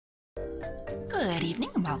Good evening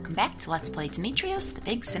and welcome back to Let's Play Demetrios, the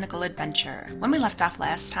Big Cynical Adventure. When we left off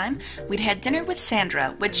last time, we'd had dinner with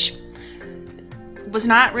Sandra, which was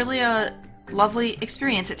not really a lovely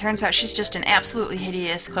experience. It turns out she's just an absolutely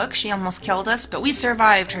hideous cook. She almost killed us, but we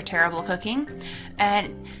survived her terrible cooking.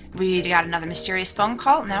 And we got another mysterious phone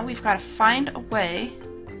call. Now we've got to find a way...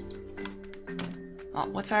 Well,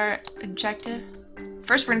 what's our objective?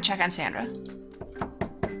 First, we're going to check on Sandra.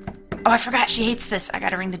 Oh, I forgot she hates this. I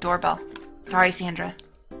gotta ring the doorbell. Sorry, Sandra.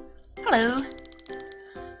 Hello.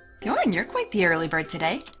 Bjorn, you're quite the early bird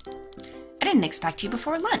today. I didn't expect you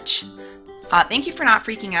before lunch. Thank you for not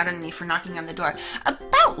freaking out on me for knocking on the door.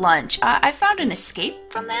 About lunch, I found an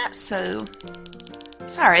escape from that, so...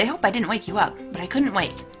 Sorry, I hope I didn't wake you up, but I couldn't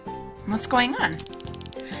wait. What's going on?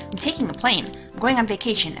 I'm taking a plane. I'm going on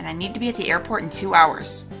vacation, and I need to be at the airport in 2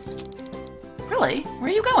 hours. Really? Where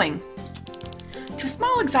are you going? To a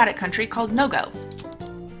small exotic country called Nogo.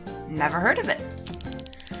 Never heard of it.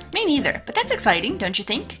 Me neither, but that's exciting, don't you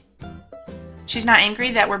think? She's not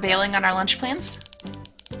angry that we're bailing on our lunch plans?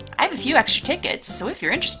 I have a few extra tickets, so if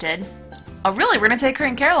you're interested... Oh really, we're gonna take her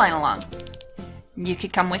and Caroline along. You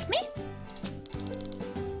could come with me?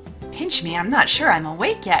 Pinch me, I'm not sure I'm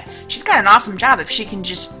awake yet. She's got an awesome job if she can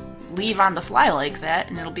just leave on the fly like that,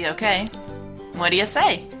 and it'll be okay. What do you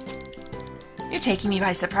say? You're taking me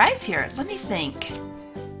by surprise here. Let me think.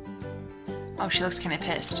 Oh, she looks kind of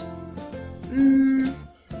pissed.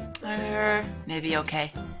 Maybe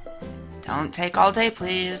okay. Don't take all day,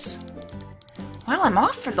 please. Well, I'm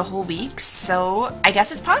off for the whole week, so I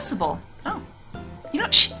guess it's possible. Oh. You know,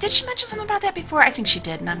 did she mention something about that before? I think she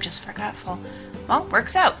did, and I'm just forgetful. Well,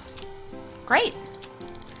 works out. Great.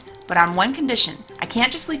 But on one condition. I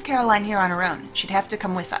can't just leave Caroline here on her own. She'd have to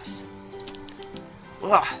come with us.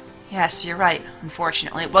 Ugh. Yes, you're right,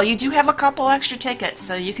 unfortunately. Well, you do have a couple extra tickets,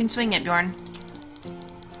 so you can swing it, Bjorn.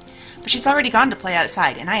 But she's already gone to play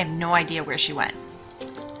outside, and I have no idea where she went.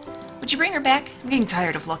 Would you bring her back? I'm getting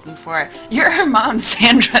tired of looking for her. You're her mom,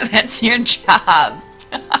 Sandra. That's your job.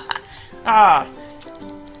 Ah.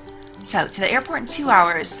 So, to the airport in 2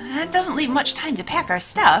 hours. That doesn't leave much time to pack our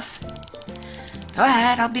stuff. Go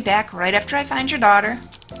ahead, I'll be back right after I find your daughter.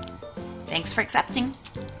 Thanks for accepting.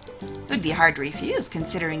 It would be hard to refuse,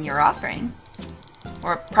 considering your offering.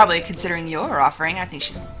 Or probably considering your offering. I think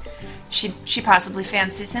she possibly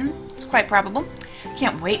fancies him. It's quite probable.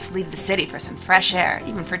 Can't wait to leave the city for some fresh air,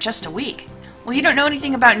 even for just a week. Well, you don't know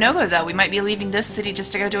anything about Nogo, though. We might be leaving this city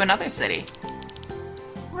just to go to another city.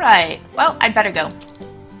 Right. Well, I'd better go.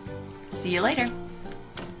 See you later.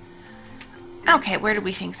 Okay, where do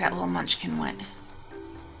we think that little munchkin went?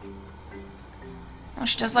 Oh,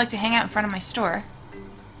 she does like to hang out in front of my store.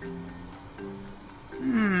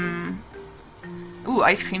 Ooh,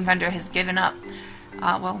 ice cream vendor has given up.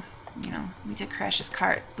 Well, you know, we did crash his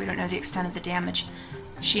cart. We don't know the extent of the damage.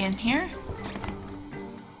 Is she in here?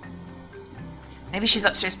 Maybe she's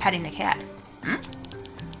upstairs petting the cat.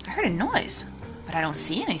 I heard a noise, but I don't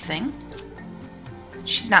see anything.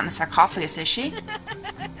 She's not in the sarcophagus, is she?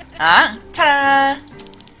 Ta-da!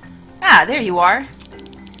 Ah, there you are.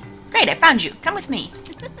 Great, I found you. Come with me.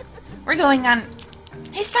 We're going on...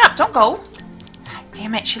 Hey, stop! Don't go!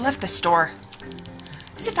 Damn it, she left the store.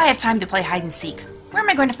 As if I have time to play hide-and-seek. Where am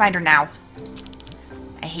I going to find her now?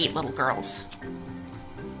 I hate little girls.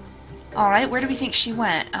 Alright, where do we think she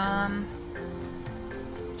went?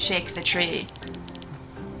 Shake the tree.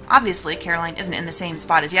 Obviously, Caroline isn't in the same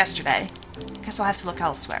spot as yesterday. Guess I'll have to look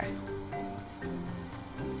elsewhere.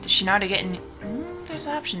 Does she know how to get in... there's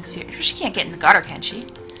options here. She can't get in the gutter, can she?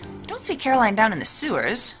 I don't see Caroline down in the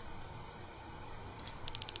sewers.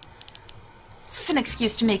 Is this an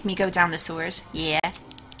excuse to make me go down the sewers? Yeah.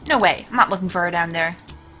 No way. I'm not looking for her down there.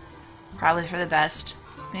 Probably for the best.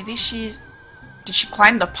 Maybe she's... Did she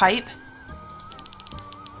climb the pipe?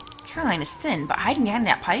 Caroline is thin, but hiding behind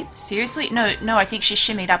that pipe? Seriously? No, I think she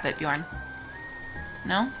shimmied up it, Bjorn.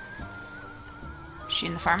 No? Is she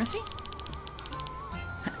in the pharmacy?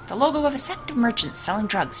 The logo of a sect of merchants selling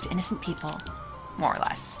drugs to innocent people. More or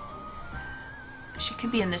less. She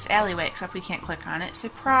could be in this alleyway, except we can't click on it, so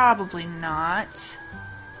probably not.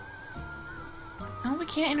 No, we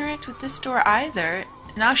can't interact with this door either.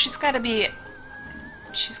 No, she's gotta be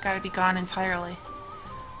gone entirely.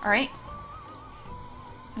 Alright.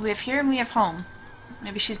 We have here and we have home.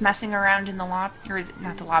 Maybe she's messing around in the lobby, or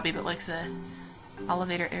not the lobby, but like the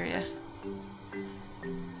elevator area.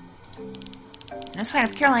 No sign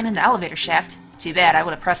of Caroline in the elevator shaft. Too bad, I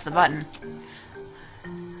would have pressed the button.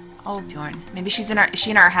 Oh, Bjorn. Maybe is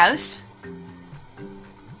she in our house?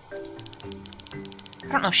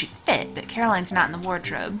 I don't know if she fit, but Caroline's not in the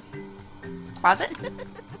wardrobe. Closet?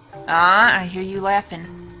 Ah, I hear you laughing.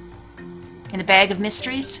 In the bag of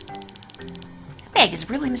mysteries? That bag is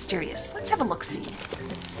really mysterious. Let's have a look-see.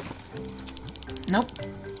 Nope.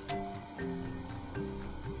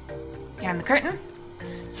 Behind the curtain?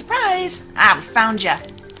 Surprise! Ah, we found ya.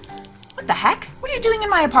 What the heck? What are you doing in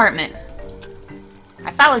my apartment?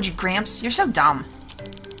 I followed you, Gramps. You're so dumb.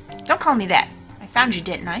 Don't call me that. I found you,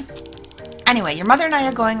 didn't I? Anyway, your mother and I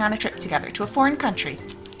are going on a trip together to a foreign country.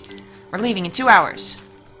 We're leaving in 2 hours.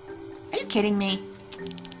 Are you kidding me?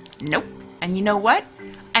 Nope. And you know what?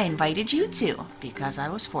 I invited you too, because I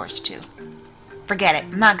was forced to. Forget it.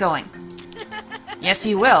 I'm not going. Yes,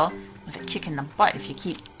 you will. With a kick in the butt if you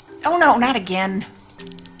keep... Oh no, not again.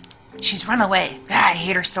 She's run away. Ah, I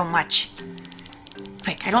hate her so much.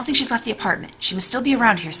 Quick, I don't think she's left the apartment. She must still be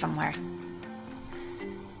around here somewhere.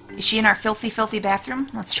 Is she in our filthy, filthy bathroom?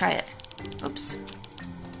 Let's try it. Oops.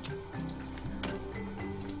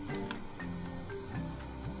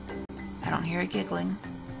 I don't hear her giggling.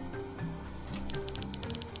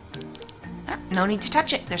 Ah, no need to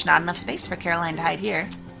touch it. There's not enough space for Caroline to hide here.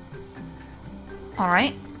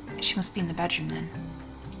 Alright. She must be in the bedroom then.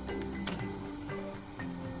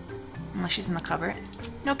 Unless she's in the cupboard.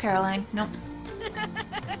 No, Caroline. Nope.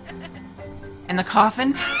 In the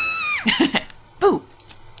coffin? Boo!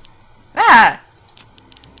 Ah!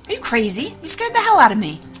 Are you crazy? You scared the hell out of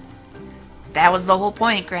me. That was the whole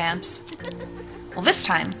point, Gramps. Well, this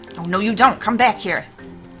time... Oh, no, you don't. Come back here.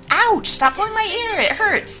 Ouch! Stop pulling my ear. It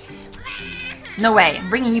hurts. No way. I'm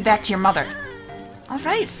bringing you back to your mother.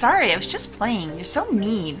 Alright, sorry. I was just playing. You're so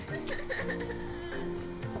mean.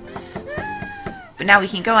 But now we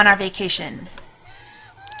can go on our vacation.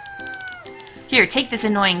 Here, take this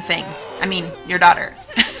annoying thing. I mean, your daughter.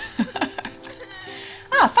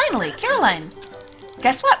 Ah, finally, Caroline.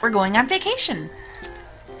 Guess what? We're going on vacation.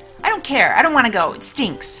 I don't care. I don't want to go. It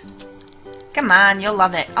stinks. Come on, you'll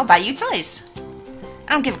love it. I'll buy you toys.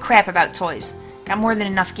 I don't give a crap about toys. Got more than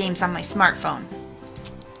enough games on my smartphone.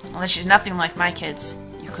 Well, she's nothing like my kids.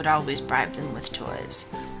 You could always bribe them with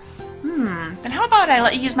toys. Then how about I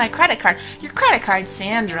let you use my credit card? Your credit card,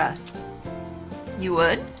 Sandra. You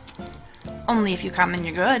would? Only if you come and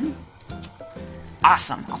you're good.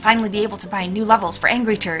 Awesome. I'll finally be able to buy new levels for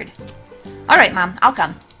Angry Turd. Alright, Mom. I'll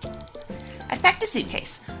come. I've packed a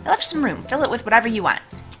suitcase. I left some room. Fill it with whatever you want.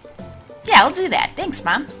 Yeah, I'll do that. Thanks,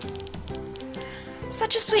 Mom.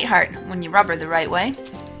 Such a sweetheart when you rub her the right way.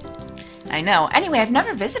 I know. Anyway, I've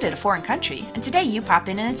never visited a foreign country, and today you pop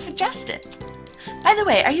in and suggest it. By the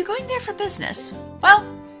way, are you going there for business? Well,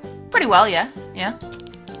 pretty well, yeah. Yeah?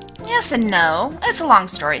 Yes and no. It's a long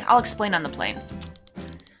story. I'll explain on the plane.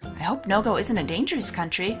 I hope Nogo isn't a dangerous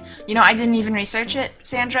country. You know, I didn't even research it,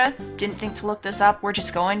 Sandra. Didn't think to look this up. We're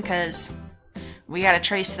just going because we gotta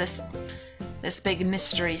trace this big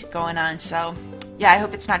mystery going on, so... Yeah, I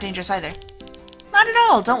hope it's not dangerous either. Not at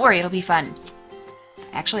all. Don't worry, it'll be fun.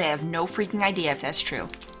 Actually, I have no freaking idea if that's true.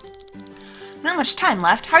 Not much time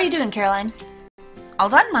left. How are you doing, Caroline? All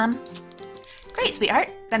done, Mom. Great, sweetheart.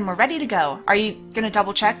 Then we're ready to go. Are you gonna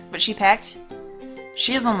double check what she packed?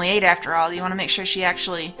 She is only 8 after all. You want to make sure she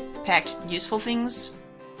actually packed useful things?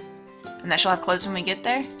 And that she'll have clothes when we get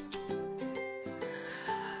there?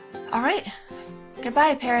 Alright.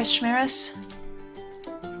 Goodbye, Paris Schmeris.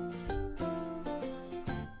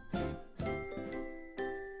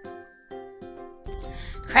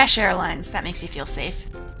 Crash Airlines. That makes you feel safe.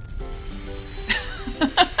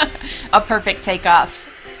 A perfect takeoff.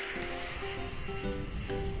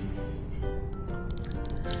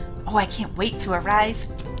 Oh, I can't wait to arrive.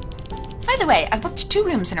 By the way, I've booked 2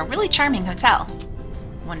 rooms in a really charming hotel.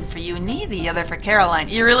 One for you and me, the other for Caroline.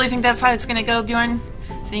 You really think that's how it's gonna go, Bjorn?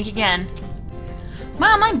 Think again.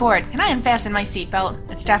 Mom, I'm bored. Can I unfasten my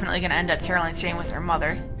seatbelt? It's definitely gonna end up Caroline staying with her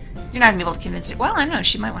mother. You're not gonna be able to convince her. Well, I don't know.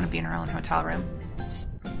 She might want to be in her own hotel room.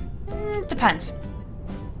 Depends.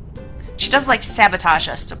 She does like to sabotage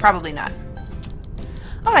us, so probably not.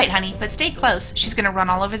 Alright, honey, but stay close. She's gonna run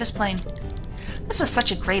all over this plane. This was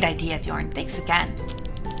such a great idea, Bjorn. Thanks again.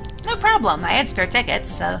 No problem. I had spare tickets,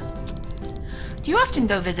 so... Do you often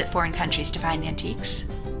go visit foreign countries to find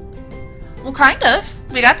antiques? Well, kind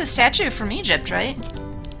of. We got the statue from Egypt, right?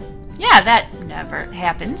 Yeah, that never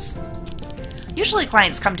happens. Usually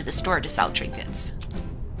clients come to the store to sell trinkets.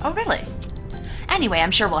 Oh, really? Anyway,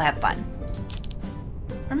 I'm sure we'll have fun.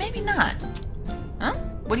 Or maybe not. Huh?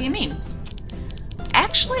 What do you mean?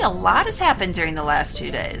 Actually, a lot has happened during the last 2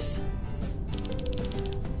 days.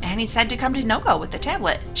 Annie said to come to Nogo with the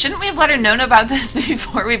tablet. Shouldn't we have let her know about this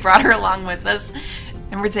before we brought her along with us?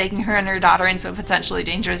 And we're taking her and her daughter into a potentially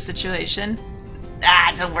dangerous situation?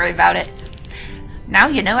 Ah, don't worry about it. Now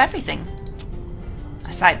you know everything.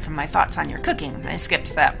 Aside from my thoughts on your cooking, I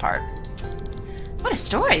skipped that part. What a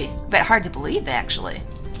story. A bit hard to believe, actually.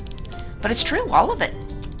 But it's true, all of it.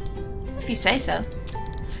 If you say so.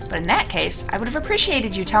 But in that case, I would have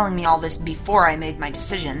appreciated you telling me all this before I made my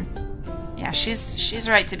decision. Yeah, she's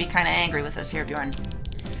right to be kind of angry with us here, Bjorn.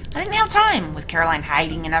 I didn't have time, with Caroline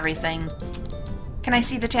hiding and everything. Can I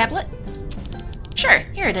see the tablet? Sure,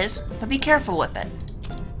 here it is, but be careful with it.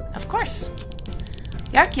 Of course.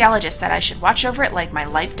 The archaeologist said I should watch over it like my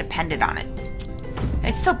life depended on it.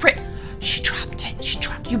 It's so pretty. She dropped it. She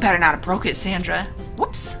dropped it. You better not have broke it, Sandra.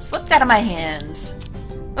 Whoops, slipped out of my hands.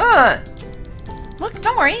 Ugh. Look,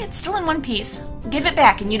 don't worry, it's still in one piece. Give it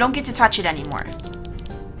back and you don't get to touch it anymore.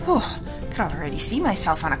 Whew, I could already see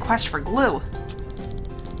myself on a quest for glue.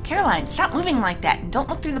 Caroline, stop moving like that and don't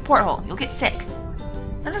look through the porthole. You'll get sick.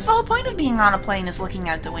 And that's the whole point of being on a plane, is looking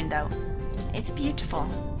out the window. It's beautiful.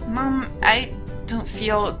 Mom, I don't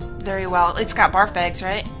feel very well. It's got barf bags,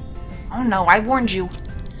 right? Oh no, I warned you.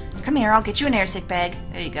 Come here, I'll get you an air sick bag.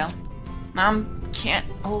 There you go. Mom, can't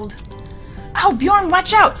hold. Oh, Bjorn,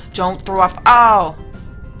 watch out! Don't throw up. Oh.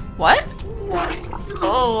 What?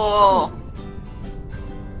 Oh.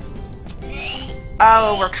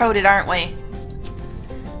 Oh, we're coated, aren't we?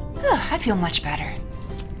 I feel much better.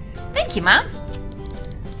 Thank you, Mom.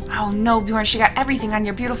 Oh no, Bjorn, she got everything on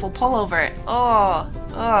your beautiful pullover. Oh,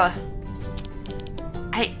 ugh.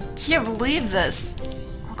 I can't believe this.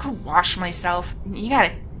 I'll go wash myself. You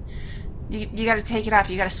gotta take it off.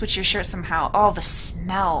 You gotta switch your shirt somehow. Oh, the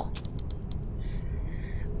smell.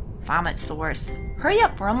 Vomit's the worst. Hurry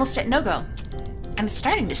up, we're almost at Nogo. And it's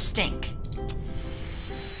starting to stink.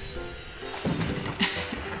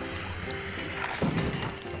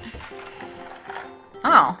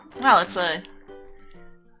 Oh, well, it's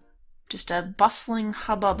just a bustling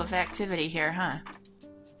hubbub of activity here, huh?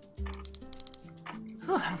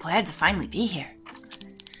 Whew, I'm glad to finally be here.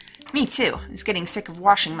 Me too. I was getting sick of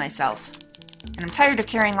washing myself. And I'm tired of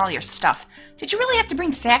carrying all your stuff. Did you really have to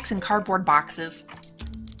bring sacks and cardboard boxes?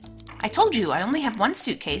 I told you I only have one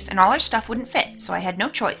suitcase and all our stuff wouldn't fit, so I had no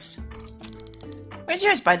choice. Where's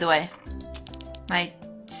yours, by the way? My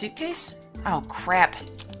suitcase? Oh, crap.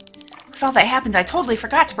 With all that happened, I totally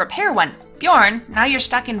forgot to prepare one. Bjorn, now you're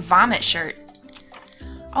stuck in vomit shirt.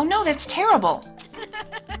 Oh no, that's terrible.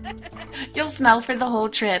 You'll smell for the whole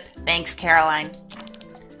trip. Thanks, Caroline.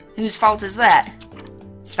 Whose fault is that?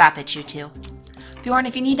 Stop it, you two. Bjorn,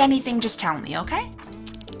 if you need anything, just tell me, okay?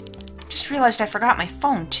 Just realized I forgot my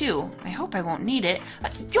phone, too. I hope I won't need it.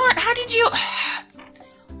 Bjorn, how did you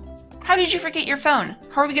forget your phone?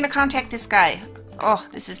 How are we going to contact this guy? Oh,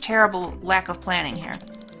 this is terrible lack of planning here.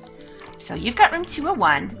 So you've got room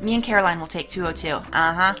 201. Me and Caroline will take 202.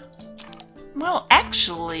 Uh-huh. Well,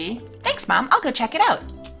 actually... Thanks, Mom. I'll go check it out.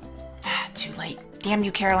 Too late. Damn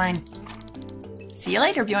you, Caroline. See you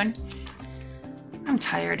later, Bjorn. I'm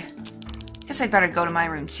tired. Guess I'd better go to my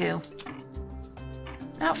room, too.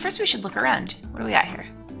 Now, first we should look around. What do we got here?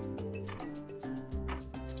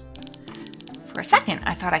 For a second,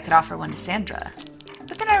 I thought I could offer one to Sandra.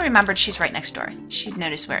 But then I remembered she's right next door. She'd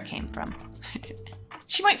notice where it came from.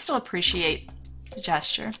 She might still appreciate the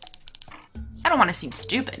gesture. I don't want to seem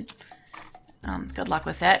stupid. Good luck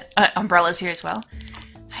with that. Umbrella's here as well.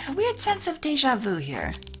 I have a weird sense of deja vu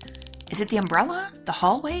here. Is it the umbrella, the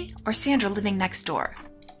hallway, or Sandra living next door?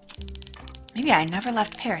 Maybe I never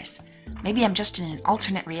left Paris. Maybe I'm just in an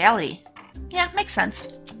alternate reality. Yeah, makes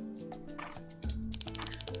sense.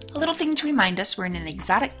 A little thing to remind us we're in an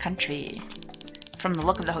exotic country. From the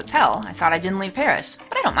look of the hotel, I thought I didn't leave Paris,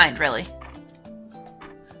 but I don't mind, really.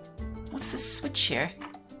 What's this switch here?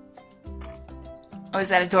 Oh, is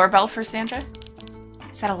that a doorbell for Sandra?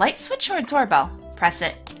 Is that a light switch or a doorbell? Press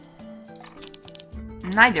it.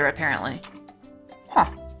 Neither, apparently. Huh.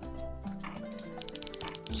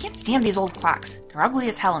 I can't stand these old clocks. They're ugly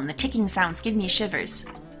as hell and the ticking sounds give me shivers.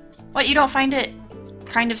 What, you don't find it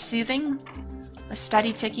kind of soothing? A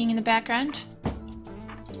steady ticking in the background?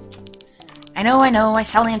 I know, I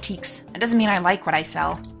sell antiques. That doesn't mean I like what I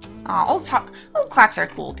sell. Aw, old clocks are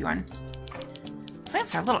cool, Bjorn.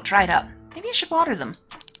 Plants are a little dried up. Maybe I should water them.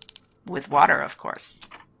 With water, of course.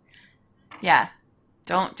 Yeah.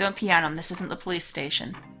 Don't pee on them. This isn't the police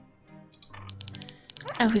station. I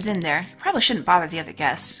don't know who's in there. Probably shouldn't bother the other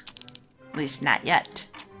guests. At least not yet.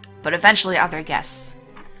 But eventually other guests.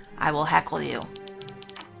 I will heckle you.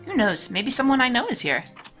 Who knows? Maybe someone I know is here.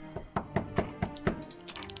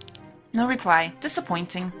 No reply.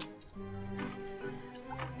 Disappointing.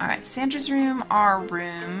 Alright, Sandra's room, our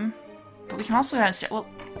room. But we can also go downstairs. Well,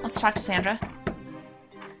 let's talk to Sandra.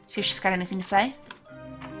 See if she's got anything to say.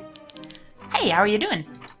 Hey, how are you doing?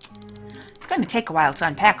 It's going to take a while to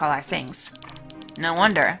unpack all our things. No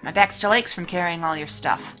wonder. My back still aches from carrying all your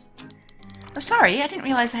stuff. Oh, sorry, I didn't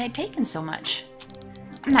realize I had taken so much.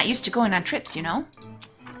 I'm not used to going on trips, you know.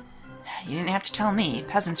 You didn't have to tell me.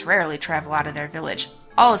 Peasants rarely travel out of their village.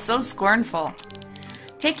 Oh, so scornful.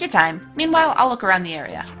 Take your time. Meanwhile, I'll look around the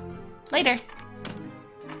area. Later.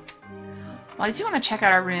 Well, I do want to check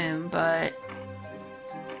out our room, but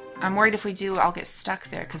I'm worried if we do, I'll get stuck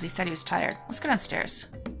there, because he said he was tired. Let's go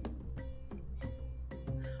downstairs.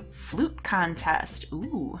 Flute contest.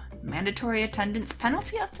 Ooh, mandatory attendance,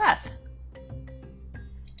 penalty of death.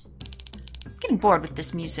 I'm getting bored with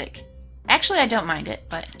this music. Actually, I don't mind it,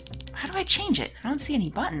 but how do I change it? I don't see any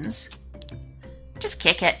buttons. Just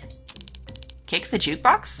kick it. Kick the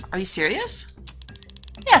jukebox? Are you serious?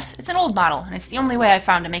 Yes, it's an old model, and it's the only way I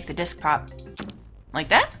found to make the disc pop. Like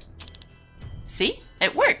that? See?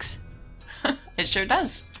 It works. It sure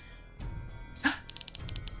does.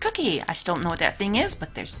 Cookie! I still don't know what that thing is,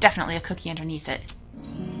 but there's definitely a cookie underneath it.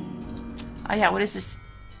 Oh yeah, what is this?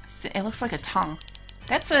 It looks like a tongue.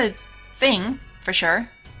 That's a thing, for sure.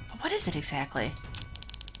 But what is it exactly?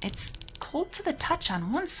 It's cold to the touch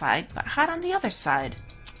on one side, but hot on the other side.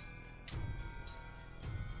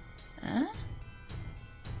 Huh?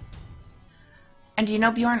 And do you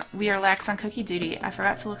know, Bjorn, we are lax on cookie duty. I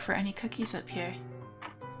forgot to look for any cookies up here.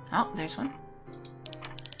 Oh, there's one.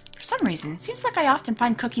 For some reason, it seems like I often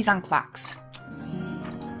find cookies on clocks.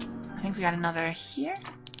 I think we got another here.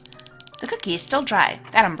 The cookie is still dry.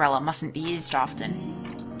 That umbrella mustn't be used often.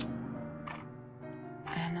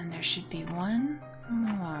 And then there should be one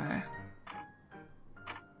more.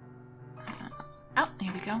 Oh,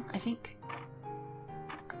 here we go, I think.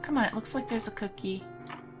 Come on, it looks like there's a cookie.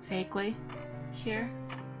 Vaguely. Here.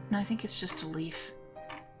 No, I think it's just a leaf.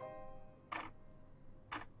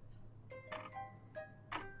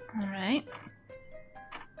 Alright.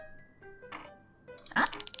 Ah!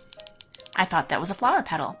 I thought that was a flower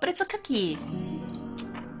petal, but it's a cookie!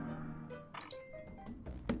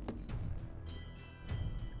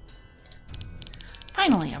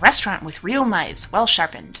 Finally, a restaurant with real knives, well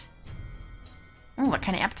sharpened. Ooh, what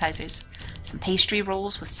kind of appetizers? Some pastry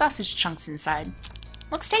rolls with sausage chunks inside.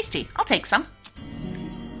 Looks tasty. I'll take some.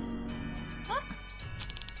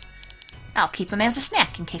 I'll keep them as a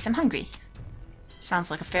snack in case I'm hungry. Sounds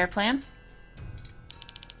like a fair plan.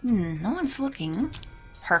 No one's looking.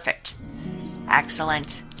 Perfect.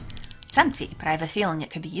 Excellent. It's empty, but I have a feeling it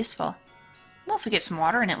could be useful. Well, if we get some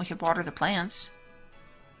water in it, we could water the plants.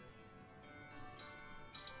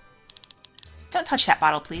 Don't touch that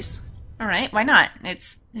bottle, please. Alright, why not?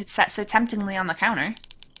 It's set so temptingly on the counter.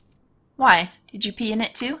 Why? Did you pee in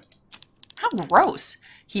it too? How gross!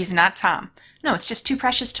 He's not Tom. No, it's just too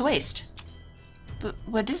precious to waste. But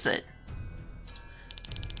what is it?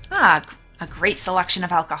 Ah, a great selection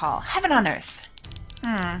of alcohol. Heaven on earth.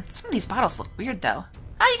 Some of these bottles look weird, though.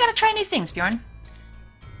 Oh, you gotta try new things, Bjorn.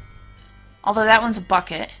 Although that one's a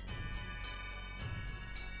bucket.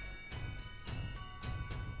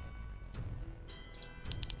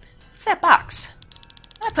 What's that box?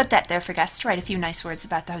 I put that there for guests to write a few nice words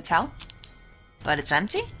about the hotel. But it's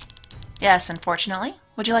empty? Yes, unfortunately.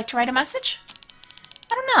 Would you like to write a message?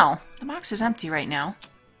 I don't know. The box is empty right now.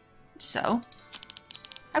 So,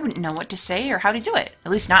 I wouldn't know what to say or how to do it.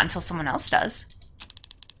 At least not until someone else does.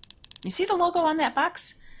 You see the logo on that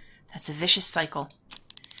box? That's a vicious cycle.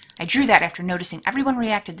 I drew that after noticing everyone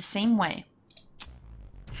reacted the same way.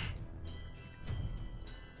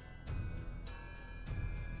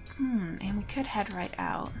 And we could head right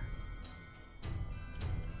out.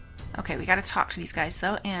 Okay, we gotta talk to these guys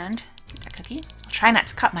though, and get that cookie. I'll try not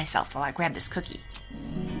to cut myself while I grab this cookie.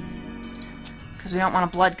 Because we don't want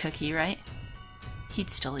a blood cookie, right? He'd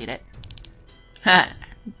still eat it.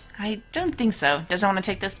 I don't think so. Doesn't want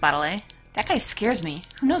to take this bottle, eh? That guy scares me.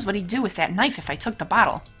 Who knows what he'd do with that knife if I took the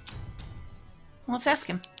bottle? Well, let's ask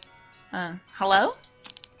him. Hello?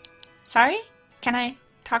 Sorry? Can I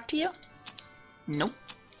talk to you? Nope.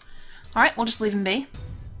 Alright, we'll just leave him be.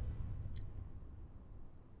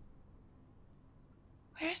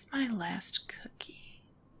 Where's my last cookie?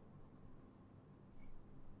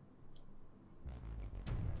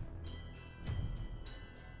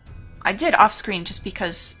 I did off-screen just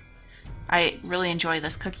because I really enjoy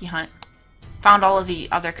this cookie hunt. Found all of the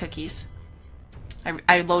other cookies.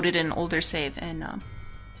 I loaded an older save and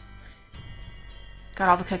got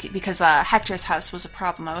all the cookies because Hector's house was a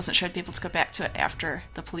problem. I wasn't sure I'd be able to go back to it after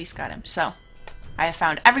the police got him. So I have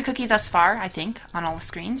found every cookie thus far, I think, on all the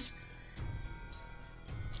screens.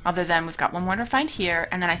 Other than we've got one more to find here,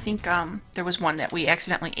 and then I think there was one that we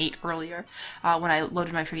accidentally ate earlier. When I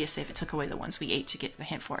loaded my previous save, it took away the ones we ate to get the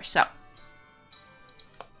hint for. So,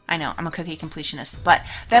 I know, I'm a cookie completionist, but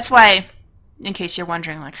that's why In case you're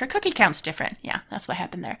wondering, like, her cookie count's different. Yeah, that's what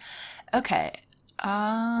happened there. Okay.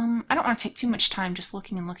 I don't want to take too much time just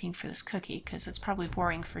looking and looking for this cookie, because it's probably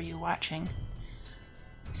boring for you watching.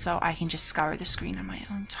 So I can just scour the screen on my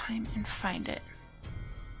own time and find it.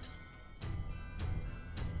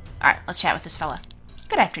 Alright, let's chat with this fella.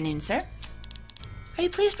 Good afternoon, sir. Are you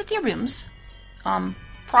pleased with your rooms?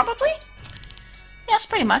 Probably? Yes,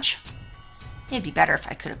 pretty much. It'd be better if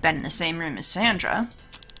I could have been in the same room as Sandra.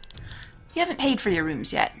 You haven't paid for your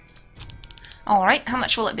rooms yet. Alright, how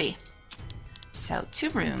much will it be? So,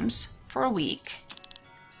 2 rooms for a week.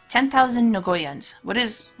 10,000 Nogoyans.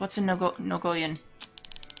 What's a Nogoyan?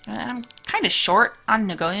 I'm kind of short on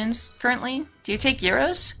Nogoyans currently. Do you take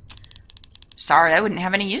euros? Sorry, I wouldn't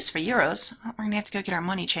have any use for euros. We're going to have to go get our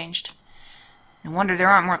money changed. No wonder there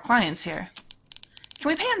aren't more clients here. Can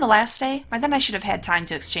we pay on the last day? By then I should have had time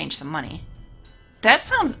to exchange some money. That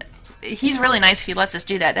sounds... He's really nice if he lets us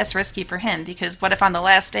do that. That's risky for him, because what if on the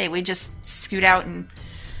last day we just scoot out and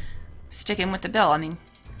stick in with the bill? I mean,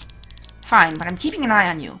 fine, but I'm keeping an eye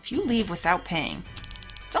on you. If you leave without paying...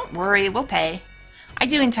 Don't worry, we'll pay. I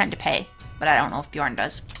do intend to pay, but I don't know if Bjorn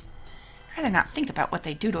does. I'd rather not think about what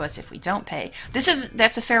they do to us if we don't pay.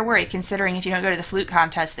 That's a fair worry, considering if you don't go to the flute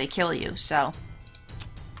contest, they kill you, so...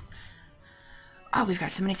 Oh, we've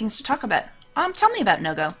got so many things to talk about. Tell me about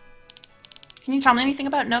Nogo. Can you tell me anything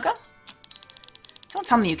about Nogo? Don't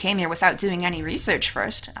tell me you came here without doing any research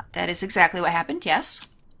first. That is exactly what happened, yes?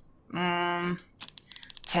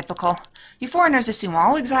 Typical. You foreigners assume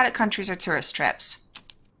all exotic countries are tourist traps.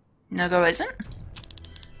 Nogo isn't?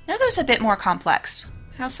 Nogo's a bit more complex.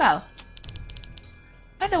 How so?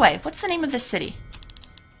 By the way, what's the name of this city?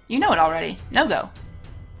 You know it already. Nogo.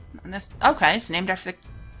 Okay, it's named after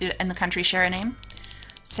the country share a name.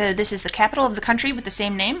 So this is the capital of the country with the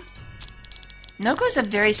same name? Nogo is a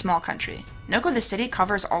very small country. Nogo the city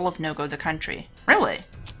covers all of Nogo the country. Really?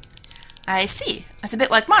 I see. It's a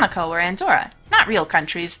bit like Monaco or Andorra. Not real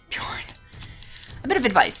countries. Bjorn. A bit of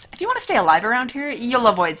advice. If you want to stay alive around here, you'll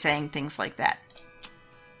avoid saying things like that.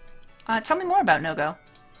 Tell me more about Nogo.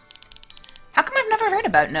 How come I've never heard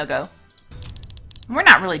about Nogo? We're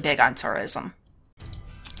not really big on tourism.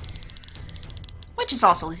 Which is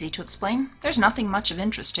also easy to explain. There's nothing much of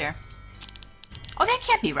interest here. Oh, that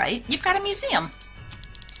can't be right. You've got a museum.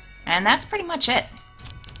 And that's pretty much it.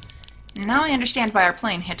 Now I understand why our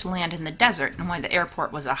plane had to land in the desert and why the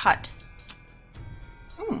airport was a hut.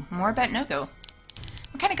 Ooh, more about Nogo.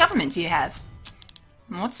 What kind of government do you have?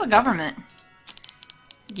 What's a government?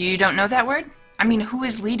 You don't know that word? I mean, who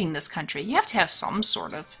is leading this country? You have to have some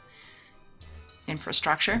sort of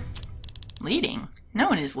infrastructure. Leading? No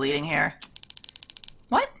one is leading here.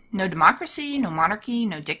 What? No democracy, no monarchy,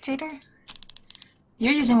 no dictator?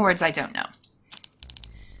 You're using words I don't know.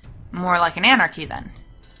 More like an anarchy, then.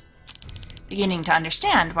 Beginning to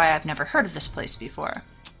understand why I've never heard of this place before.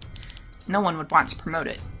 No one would want to promote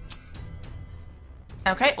it.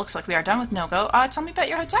 Okay, looks like we are done with Nogo. Tell me about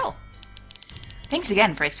your hotel. Thanks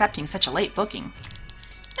again for accepting such a late booking.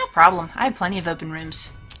 No problem, I have plenty of open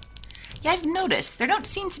rooms. Yeah, I've noticed there don't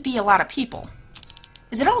seem to be a lot of people.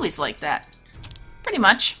 Is it always like that? Pretty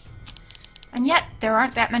much. And yet, there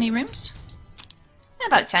aren't that many rooms?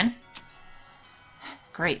 About 10.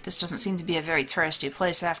 Great, this doesn't seem to be a very touristy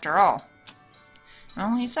place after all.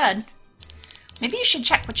 Well, he said. Maybe you should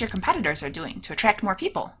check what your competitors are doing to attract more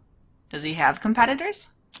people. Does he have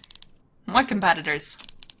competitors? What competitors?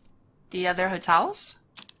 The other hotels?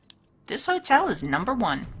 This hotel is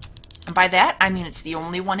 #1. And by that, I mean it's the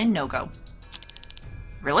only one in Nogo.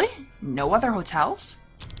 Really? No other hotels?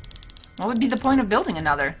 What would be the point of building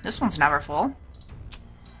another? This one's never full.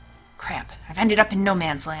 Crap, I've ended up in no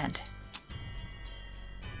man's land.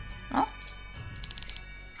 Well,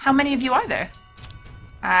 how many of you are there?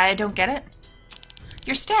 I don't get it.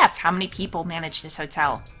 Your staff, how many people manage this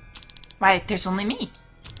hotel? Why, there's only me.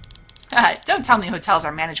 Don't tell me hotels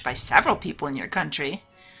are managed by several people in your country.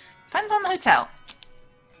 Depends on the hotel.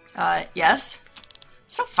 Yes?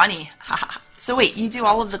 So funny. So wait, you do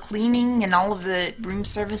all of the cleaning and all of the room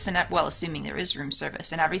service and, well, assuming there is room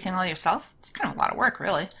service and everything all yourself? It's kind of a lot of work,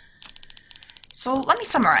 really. So let me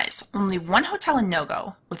summarize. Only one hotel in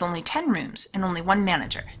Nogo, with only 10 rooms and only one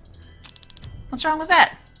manager. What's wrong with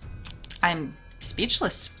that? I'm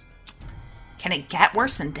speechless. Can it get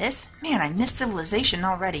worse than this? Man, I miss civilization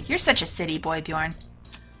already. You're such a city boy, Bjorn.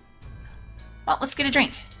 Well, let's get a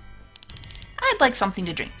drink. I'd like something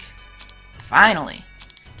to drink. Finally.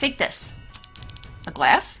 Take this. A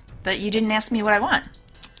glass? But you didn't ask me what I want.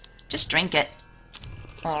 Just drink it.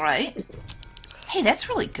 Alright. Hey, that's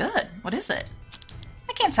really good. What is it?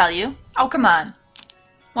 I can't tell you. Oh, come on.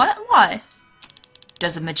 What? Why?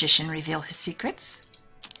 Does a magician reveal his secrets?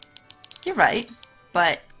 You're right,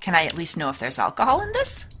 but can I at least know if there's alcohol in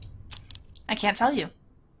this? I can't tell you.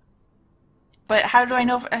 But how do I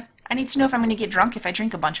know if... I need to know if I'm going to get drunk if I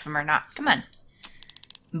drink a bunch of them or not. Come on.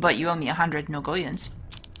 But you owe me 100 Nogoyans.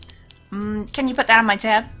 Can you put that on my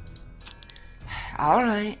tab?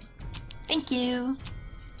 Alright. Thank you.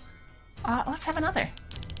 Let's have another.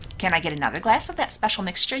 Can I get another glass of that special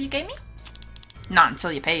mixture you gave me? Not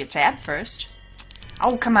until you pay your tab first.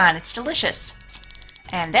 Oh, come on, it's delicious.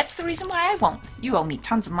 And that's the reason why I won't. You owe me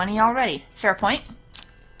tons of money already. Fair point?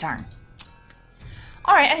 Darn.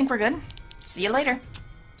 Alright, I think we're good. See you later.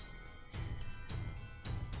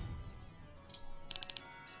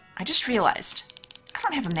 I just realized I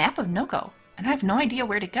don't have a map of Nogo, and I have no idea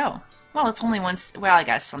where to go. Well, it's only one... Well, I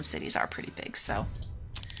guess some cities are pretty big, so...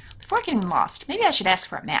 Before getting lost, maybe I should ask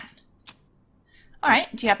for a map.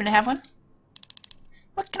 Alright, do you happen to have one?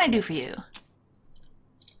 What can I do for you?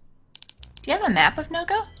 Do you have a map of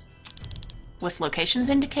Nogo? With locations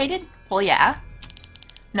indicated? Well, yeah.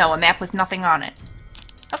 No, a map with nothing on it.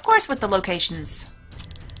 Of course with the locations.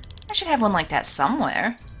 I should have one like that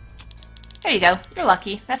somewhere. There you go. You're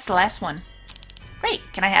lucky. That's the last one. Great.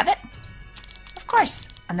 Can I have it? Of course.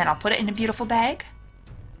 And then I'll put it in a beautiful bag.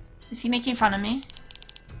 Is he making fun of me?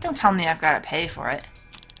 Don't tell me I've got to pay for it.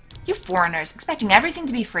 You foreigners, expecting everything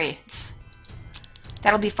to be free.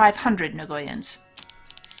 That'll be 500 Nogoyans.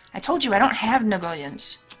 I told you I don't have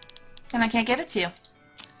Nogoyans. And I can't give it to you.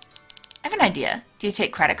 I have an idea. Do you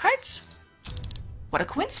take credit cards? What a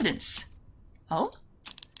coincidence. Oh?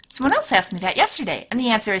 Someone else asked me that yesterday, and the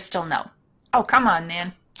answer is still no. Oh, come on,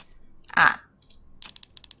 man. Ah.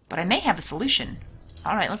 But I may have a solution.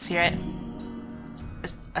 Alright, let's hear it.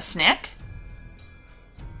 A snack?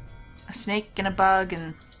 A snake and a bug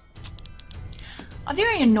and... A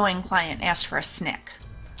very annoying client asked for a snack.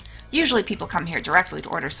 Usually people come here directly to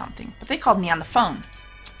order something, but they called me on the phone.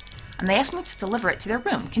 And they asked me to deliver it to their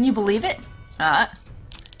room. Can you believe it?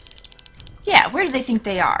 Yeah, where do they think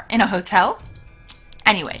they are? In a hotel?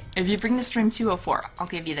 Anyway, if you bring this to room 204, I'll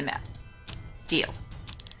give you the map. Deal.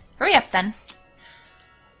 Hurry up, then.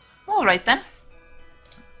 Alright, then.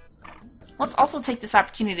 Let's also take this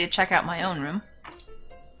opportunity to check out my own room.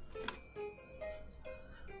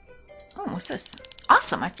 Oh, what's this?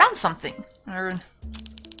 Awesome, I found something.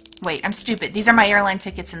 Wait, I'm stupid. These are my airline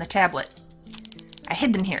tickets in the tablet. I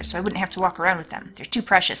hid them here so I wouldn't have to walk around with them. They're too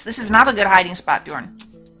precious. This is not a good hiding spot, Bjorn.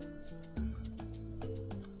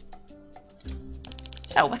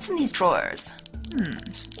 So, what's in these drawers?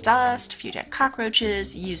 Some dust, a few dead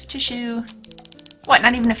cockroaches, used tissue. What,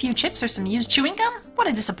 not even a few chips or some used chewing gum? What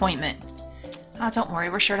a disappointment. Oh, don't worry,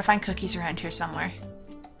 we're sure to find cookies around here somewhere.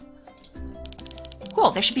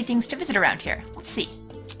 Cool, there should be things to visit around here. Let's see.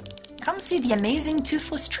 Come see the amazing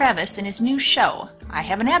Toothless Travis in his new show. I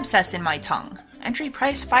have an abscess in my tongue. Entry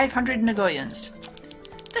price 500 Nogoyans.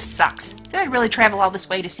 This sucks. Did I really travel all this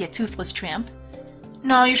way to see a toothless tramp?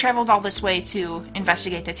 No, you traveled all this way to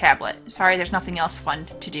investigate the tablet. Sorry, there's nothing else fun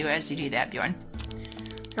to do as you do that, Bjorn.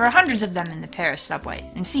 There are hundreds of them in the Paris subway,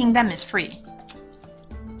 and seeing them is free.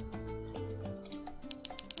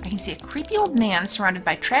 I can see a creepy old man surrounded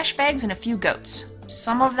by trash bags and a few goats.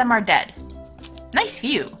 Some of them are dead. Nice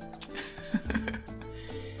view.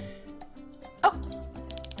 Oh,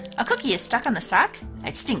 a cookie is stuck on the sock?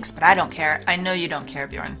 It stinks, but I don't care. I know you don't care,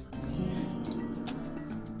 Bjorn.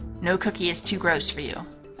 No cookie is too gross for you.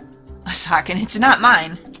 A sock, and it's not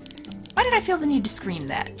mine. Why did I feel the need to scream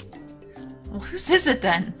that? Well, whose is it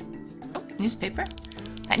then? Oh, newspaper.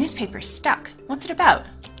 That newspaper's stuck. What's it about?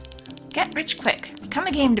 Get rich quick. Become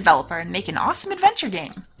a game developer and make an awesome adventure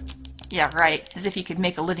game. Yeah, right. As if you could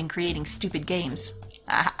make a living creating stupid games.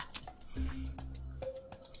 Aha.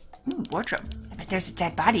 Ooh, wardrobe. I bet there's a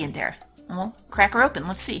dead body in there. Well, crack her open.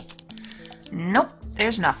 Let's see. Nope.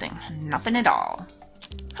 There's nothing. Nothing at all.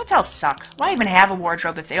 Hotels suck. Why even have a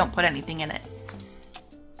wardrobe if they don't put anything in it?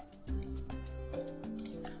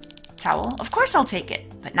 Towel? Of course I'll take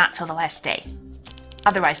it, but not till the last day.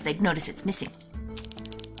 Otherwise they'd notice it's missing.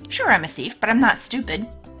 Sure, I'm a thief, but I'm not stupid.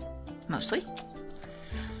 Mostly.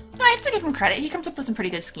 No, I have to give him credit. He comes up with some pretty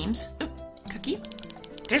good schemes. Oop, cookie.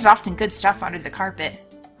 There's often good stuff under the carpet.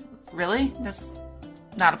 Really? That's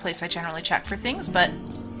not a place I generally check for things, but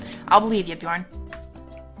I'll believe you, Bjorn.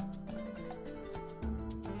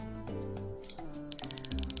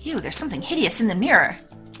 Ew, there's something hideous in the mirror.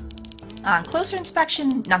 On closer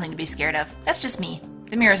inspection, nothing to be scared of. That's just me.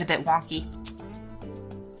 The mirror's a bit wonky.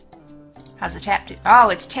 How's the tap do? Oh,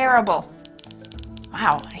 it's terrible.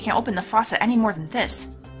 Wow, I can't open the faucet any more than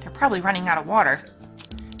this. They're probably running out of water.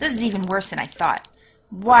 This is even worse than I thought.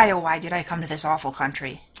 Why, oh why did I come to this awful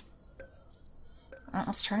country? Well,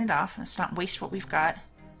 let's turn it off. Let's not waste what we've got.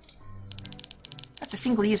 That's a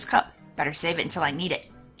single-use cup. Better save it until I need it.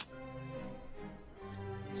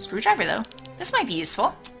 Screwdriver, though. This might be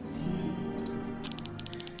useful.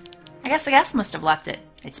 I guess the gas must have left it.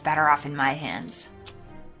 It's better off in my hands.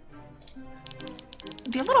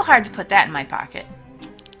 It'd be a little hard to put that in my pocket.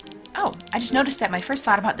 Oh, I just noticed that my first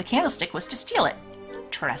thought about the candlestick was to steal it.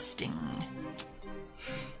 Interesting.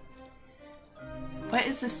 What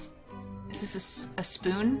is this? Is this a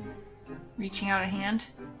spoon? Reaching out a hand?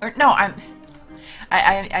 Or no, I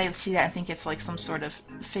see that. I think it's like some sort of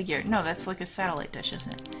figure. No, that's like a satellite dish,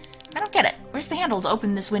 isn't it? I don't get it. Where's the handle to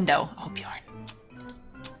open this window? Oh, Bjorn.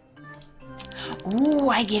 Ooh,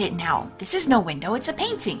 I get it now. This is no window, it's a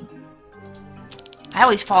painting. I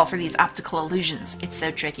always fall for these optical illusions. It's so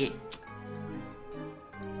tricky.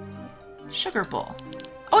 Sugar bowl.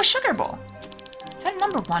 Oh, a sugar bowl. Is that a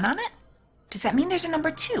number 1 on it? Does that mean there's a number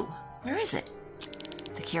 2? Where is it?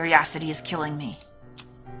 The curiosity is killing me.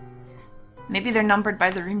 Maybe they're numbered by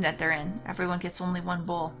the room that they're in. Everyone gets only 1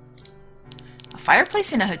 bowl. A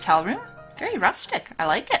fireplace in a hotel room? Very rustic. I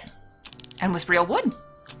like it. And with real wood.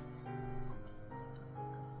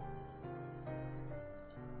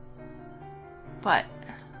 But,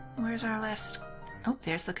 where's our last... Oh,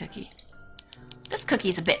 there's the cookie. This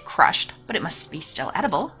cookie's a bit crushed, but it must be still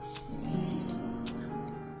edible.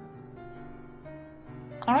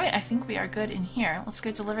 Alright, I think we are good in here. Let's go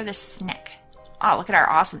deliver this snack. Oh, look at our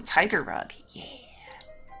awesome tiger rug. Yeah.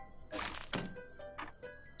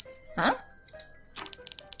 Huh?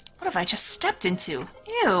 What have I just stepped into?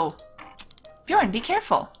 Ew. Bjorn, be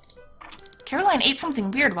careful. Caroline ate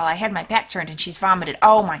something weird while I had my back turned and she's vomited.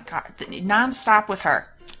 Oh my god. Non-stop with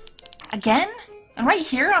her. Again? And right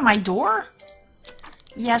here on my door?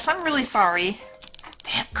 Yes, I'm really sorry.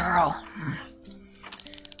 That girl.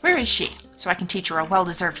 Where is she? So I can teach her a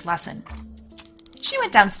well-deserved lesson. She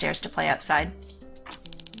went downstairs to play outside.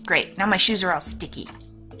 Great, now my shoes are all sticky.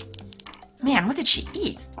 Man, what did she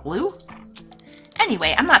eat? Glue?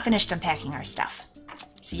 Anyway, I'm not finished unpacking our stuff.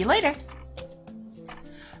 See you later.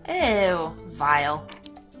 Ew, vile.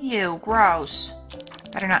 Ew, gross.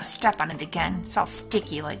 Better not step on it again. It's all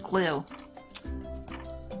sticky like glue.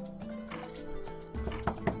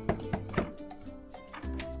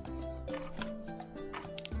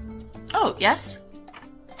 Oh, yes?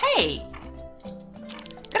 Hey!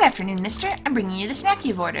 Good afternoon, mister. I'm bringing you the snack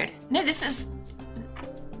you've ordered. No, this is...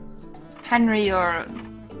 Henry or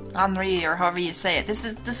however you say it. This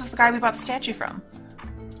is the guy we bought the statue from.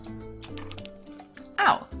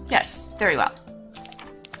 Ow. Yes, very well.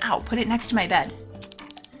 Ow, put it next to my bed.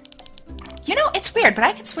 You know, it's weird, but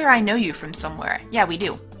I can swear I know you from somewhere. Yeah, we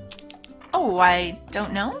do. Oh, I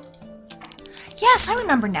don't know? Yes, I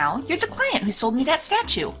remember now. You're the client who sold me that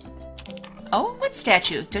statue. Oh, what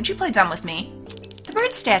statue? Don't you play dumb with me. The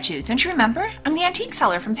bird statue, don't you remember? I'm the antique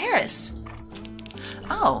seller from Paris.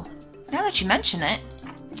 Oh, now that you mention it.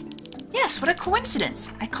 Yes, what a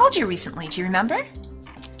coincidence. I called you recently, do you remember?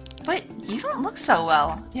 But you don't look so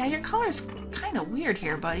well. Yeah, your color's kind of weird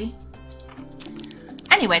here, buddy.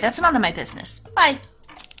 Anyway, that's none of my business. Bye.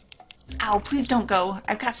 Ow, please don't go.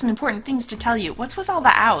 I've got some important things to tell you. What's with all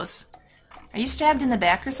the ows? Are you stabbed in the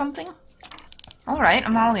back or something? Alright,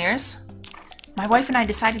 I'm all ears. My wife and I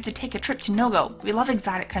decided to take a trip to Nogo. We love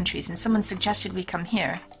exotic countries, and someone suggested we come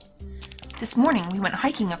here. This morning, we went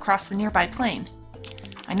hiking across the nearby plain.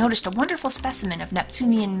 I noticed a wonderful specimen of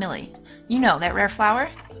Neptunian millie. You know, that rare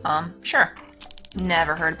flower? Sure.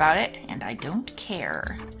 Never heard about it, and I don't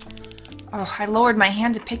care. Oh, I lowered my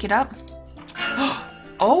hand to pick it up.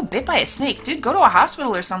 Oh, bit by a snake. Dude, go to a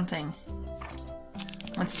hospital or something.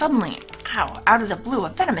 When suddenly, ow, out of the blue, a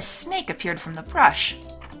venomous snake appeared from the brush.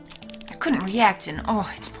 I couldn't react, and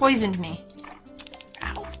oh, it's poisoned me.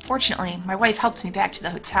 Ow. Fortunately, my wife helped me back to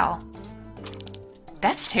the hotel.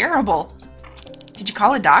 That's terrible. Did you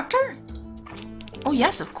call a doctor? Oh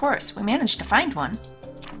yes, of course. We managed to find one.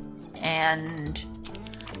 And...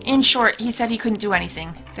 in short, he said he couldn't do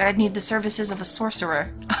anything. That I'd need the services of a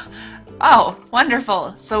sorcerer. Oh,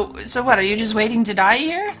 wonderful. So what, are you just waiting to die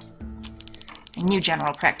here? I knew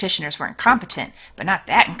general practitioners were incompetent, but not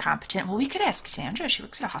that incompetent. Well, we could ask Sandra. She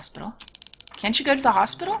works at a hospital. Can't you go to the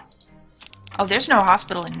hospital? Oh, there's no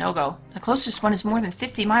hospital in Nogo. The closest one is more than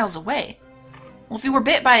 50 miles away. Well, if you were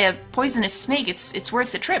bit by a poisonous snake, it's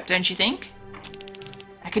worth the trip, don't you think?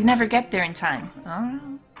 I could never get there in time.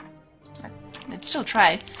 I'd still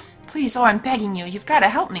try. Please, oh, I'm begging you. You've got to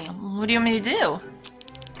help me. What do you want me to do?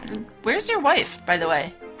 Where's your wife, by the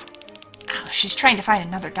way? Oh, she's trying to find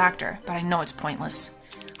another doctor, but I know it's pointless.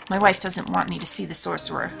 My wife doesn't want me to see the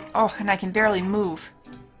sorcerer. Oh, and I can barely move.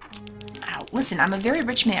 Ow. listen, I'm a very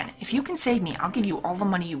rich man. If you can save me, I'll give you all the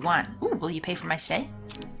money you want. Ooh, will you pay for my stay?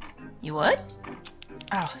 You would?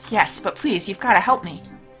 Oh, yes, but please, you've got to help me.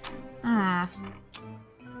 Yeah,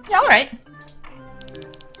 alright.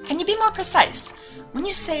 Can you be more precise? When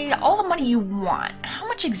you say all the money you want, how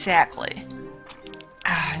much exactly?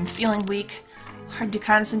 I'm feeling weak. Hard to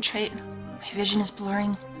concentrate. My vision is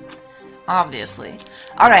blurring. Obviously.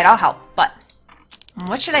 Alright, I'll help, but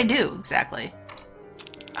what should I do, exactly?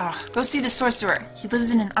 Go see the sorcerer. He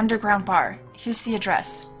lives in an underground bar. Here's the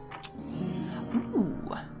address.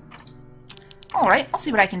 Ooh. Alright, I'll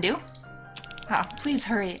see what I can do. Please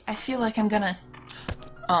hurry. I feel like I'm gonna...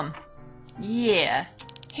 Yeah.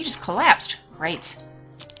 He just collapsed. Great.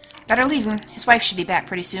 Better leave him. His wife should be back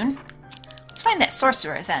pretty soon. Let's find that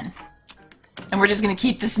sorcerer, then. And we're just gonna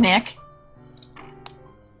keep the snack?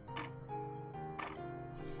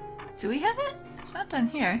 Do we have it? It's not down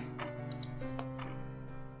here.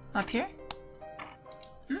 Up here?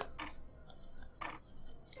 Let's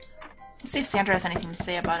see if Sandra has anything to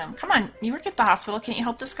say about him. Come on, you work at the hospital. Can't you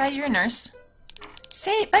help this guy? You're a nurse.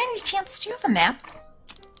 Say, by any chance, do you have a map?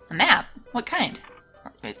 A map? What kind?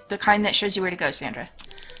 The kind that shows you where to go, Sandra.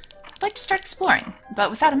 I'd like to start exploring, but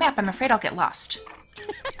without a map, I'm afraid I'll get lost.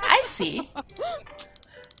 I see.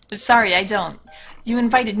 Sorry, I don't. You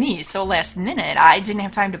invited me, so last minute, I didn't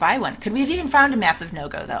have time to buy one. Could we have even found a map of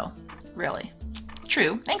Nogo, though? Really?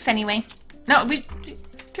 True. Thanks anyway. No,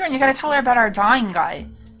 Bjorn, you gotta tell her about our dying guy.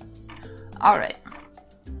 Alright.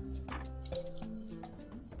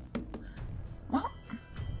 Well,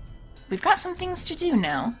 we've got some things to do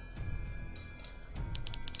now.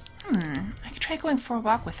 I could try going for a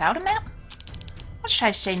walk without a map? Let's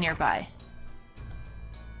try to stay nearby.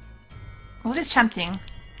 Well, it is tempting.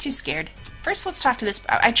 Too scared. First, let's talk to this...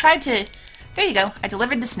 I tried to... There you go. I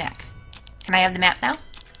delivered the snack. Can I have the map now?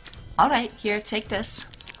 Alright, here, take this.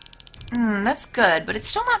 That's good, but it's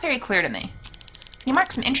still not very clear to me. Can you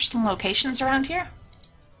mark some interesting locations around here?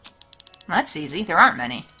 Well, that's easy. There aren't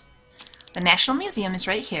many. The National Museum is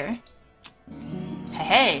right here.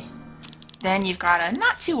 Hey. Then you've got a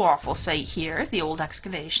not-too-awful site here, the old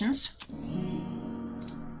excavations.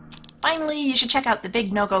 Finally, you should check out the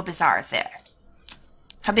big Nogo Bazaar there.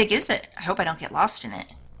 How big is it? I hope I don't get lost in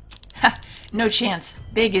it. Ha! No chance.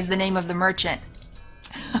 Big is the name of the merchant.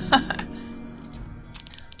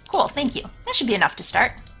 Cool, thank you. That should be enough to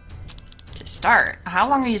start. To start? How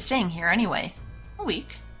long are you staying here anyway? A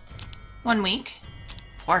week. 1 week.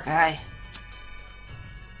 Poor guy.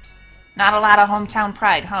 Not a lot of hometown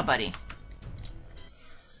pride, huh, buddy?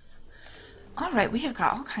 Alright, we have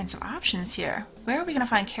got all kinds of options here. Where are we going to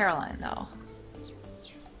find Caroline, though?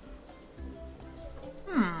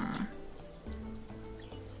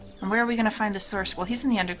 And where are we going to find the source? Well, he's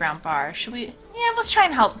in the underground bar. Should we... Yeah, let's try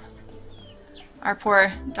and help our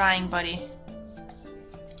poor dying buddy.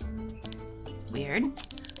 Weird.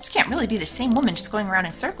 This can't really be the same woman just going around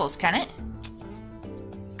in circles, can it?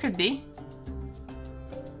 Could be.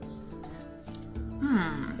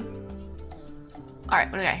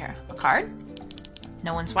 Alright, what do we got here? A card?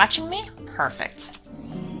 No one's watching me? Perfect.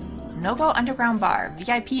 Nogo Underground Bar.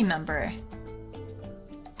 VIP member.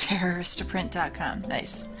 Terroristaprint.com.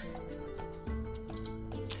 Nice.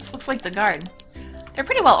 This looks like the guard. They're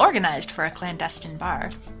pretty well organized for a clandestine bar.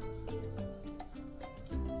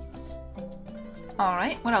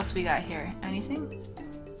 Alright, what else we got here? Anything?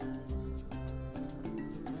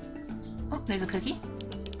 Oh, there's a cookie.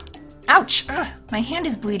 Ouch! Ugh, my hand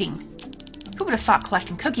is bleeding. Who would have thought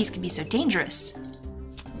collecting cookies could be so dangerous?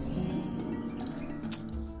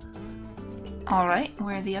 Alright,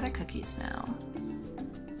 where are the other cookies now?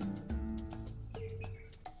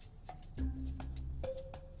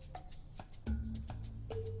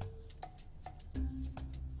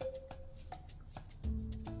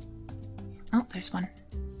 Oh, there's one.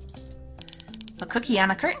 A cookie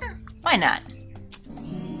on a curtain? Why not?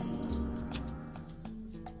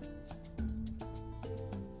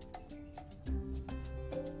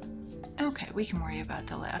 Okay, we can worry about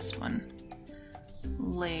the last one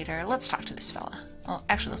later. Let's talk to this fella. Well,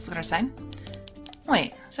 actually, let's look at our sign.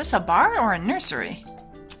 Wait, is this a bar or a nursery?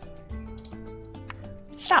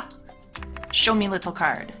 Stop. Show me little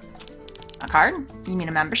card. A card? You mean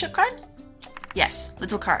a membership card? Yes,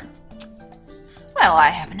 little card. Well, I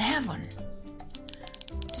happen to have one.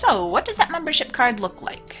 So, what does that membership card look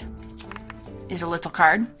like? Is a little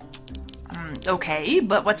card. Okay,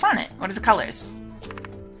 but what's on it? What are the colors?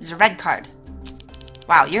 There's a red card.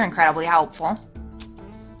 Wow, you're incredibly helpful.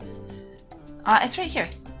 It's right here.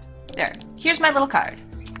 There. Here's my little card.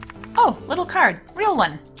 Oh, little card. Real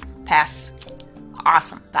one. Pass.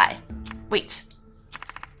 Awesome. Bye. Wait.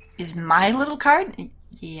 Is my little card?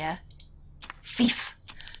 Yeah. Thief.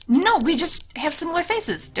 No, we just have similar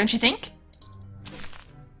faces, don't you think?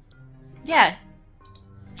 Yeah.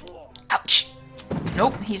 Ouch.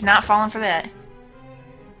 Nope, he's not falling for that.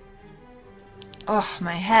 Oh,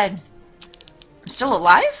 my head. I'm still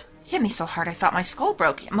alive? He hit me so hard I thought my skull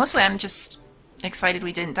broke. Mostly I'm just excited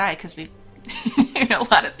we didn't die because we a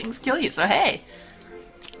lot of things kill you, so hey.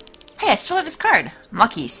 Hey, I still have his card. I'm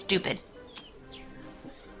lucky he's stupid.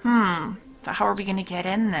 But how are we gonna get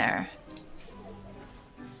in there?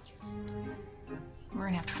 We're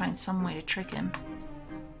gonna have to find some way to trick him.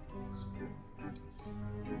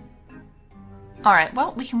 Alright,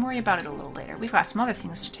 well, we can worry about it a little later. We've got some other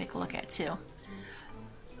things to take a look at, too.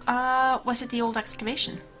 Was it the old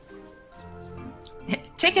excavation?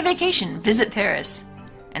 Take a vacation. Visit Paris.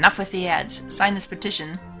 Enough with the ads. Sign this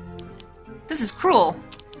petition. This is cruel.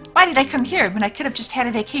 Why did I come here when I could have just had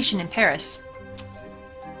a vacation in Paris?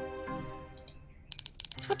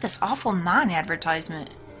 What's with this awful non-advertisement?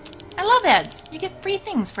 I love ads. You get free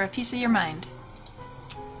things for a piece of your mind.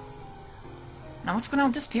 Now what's going on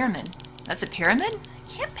with this pyramid? That's a pyramid? I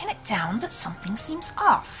can't pin it down, but something seems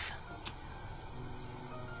off.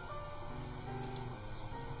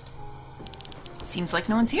 Seems like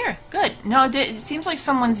no one's here. Good. No, it seems like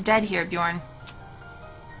someone's dead here, Bjorn.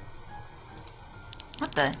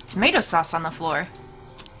 What the? Tomato sauce on the floor.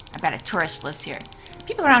 I bet a tourist lives here.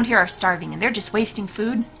 People around here are starving and they're just wasting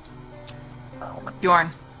food. Bjorn.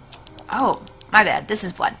 Oh, my bad. This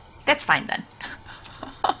is blood. That's fine then.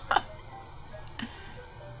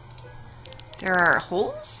 There are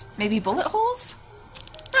holes? Maybe bullet holes?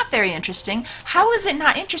 Not very interesting. How is it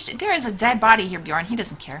not interesting? There is a dead body here, Bjorn. He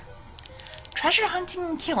doesn't care. Treasure Hunting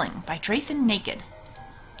and Killing by Draythan Naked.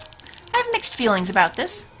 I have mixed feelings about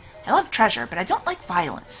this. I love treasure, but I don't like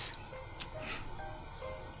violence.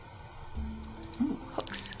 Ooh,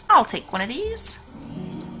 hooks. I'll take one of these.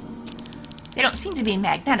 They don't seem to be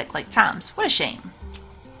magnetic like Tom's. What a shame.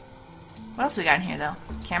 What else we got in here, though?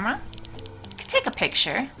 Camera? Could take a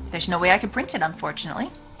picture. There's no way I could print it,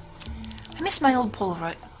 unfortunately. I miss my old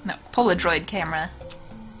Polaroid camera.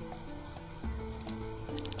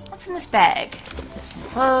 What's in this bag? Some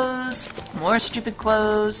clothes, more stupid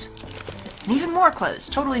clothes, and even more clothes.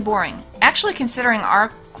 Totally boring. Actually, considering our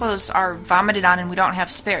clothes are vomited on and we don't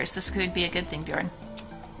have spares, this could be a good thing, Bjorn.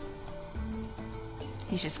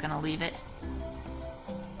 He's just gonna leave it.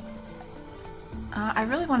 I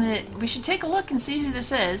really wanted to... We should take a look and see who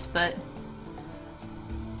this is, but...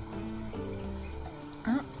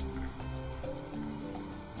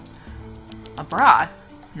 A bra.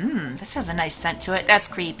 This has a nice scent to it. That's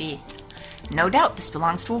creepy. No doubt this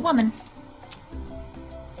belongs to a woman.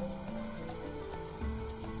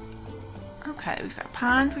 Okay, we've got a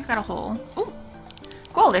pond, we've got a hole. Ooh!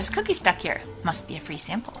 Cool, there's a cookie stuck here. Must be a free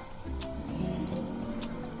sample.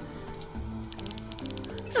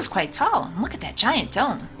 This is quite tall, and look at that giant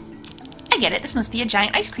dome. I get it, this must be a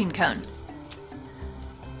giant ice cream cone.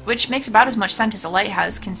 Which makes about as much sense as a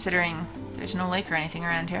lighthouse, considering there's no lake or anything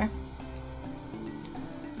around here.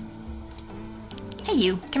 Hey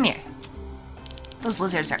you, come here. Those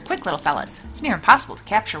lizards are quick little fellas. It's near impossible to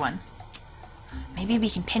capture one. Maybe we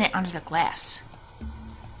can pin it under the glass.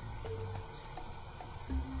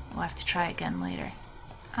 We'll have to try again later.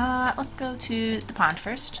 Let's go to the pond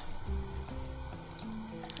first.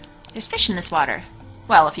 There's fish in this water.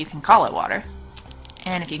 Well, if you can call it water.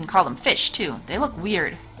 And if you can call them fish, too. They look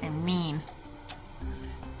weird and mean.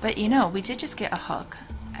 But, you know, we did just get a hook.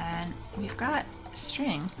 And we've got a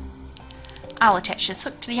string. I'll attach this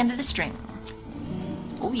hook to the end of the string.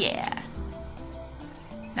 Oh, yeah.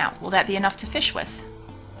 Now, will that be enough to fish with?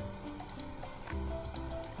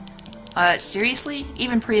 Seriously?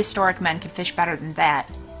 Even prehistoric men can fish better than that.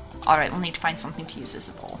 Alright, we'll need to find something to use as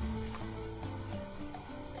a pole.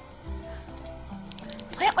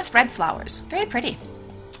 Plant with red flowers. Very pretty.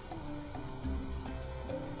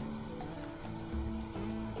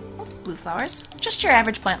 Oh, blue flowers. Just your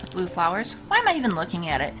average plant with blue flowers. Why am I even looking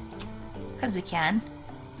at it? Because we can.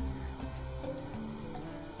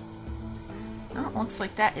 Oh, looks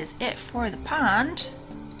like that is it for the pond.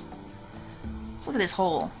 Let's look at this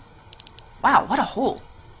hole. Wow, what a hole.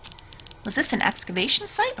 Was this an excavation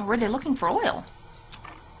site, or were they looking for oil?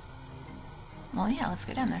 Well, yeah, let's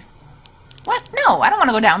go down there. What? No, I don't want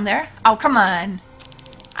to go down there. Oh, come on.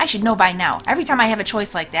 I should know by now. Every time I have a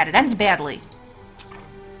choice like that, it ends badly.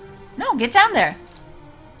 No, get down there.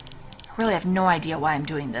 I really have no idea why I'm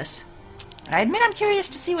doing this. But I admit I'm curious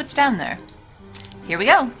to see what's down there. Here we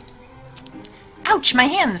go. Ouch, my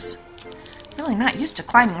hands. Really not used to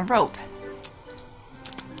climbing a rope.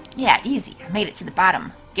 Yeah, easy. I made it to the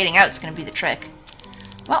bottom. Getting out's gonna be the trick.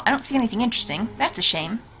 Well, I don't see anything interesting. That's a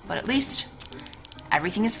shame. But at least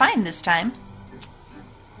Everything is fine this time.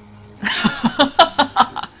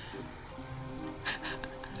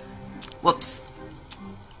 Whoops.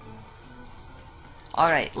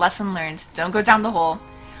 Alright, lesson learned. Don't go down the hole.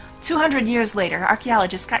 200 years later,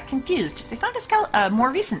 archaeologists got confused as they found a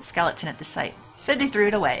more recent skeleton at the site. So they threw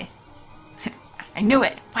it away. I knew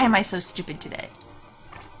it. Why am I so stupid today?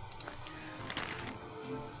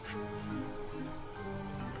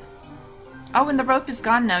 Oh, and the rope is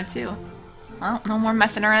gone now, too. Well, no more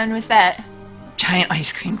messing around with that. Giant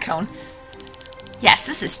ice cream cone. Yes,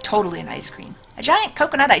 this is totally an ice cream. A giant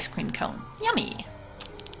coconut ice cream cone. Yummy.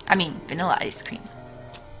 I mean, vanilla ice cream.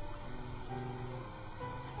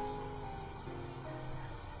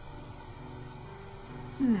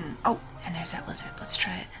 Oh, and there's that lizard. Let's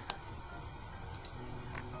try it.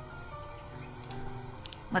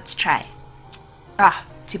 Let's try. Ah,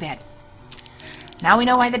 too bad. Now we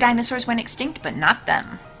know why the dinosaurs went extinct, but not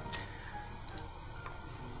them.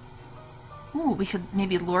 Ooh, we could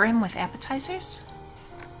maybe lure him with appetizers?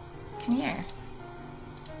 Come here.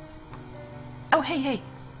 Oh, hey, hey.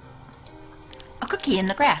 A cookie in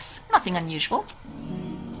the grass. Nothing unusual.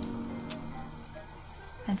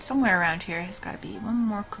 And somewhere around here has got to be one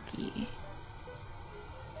more cookie.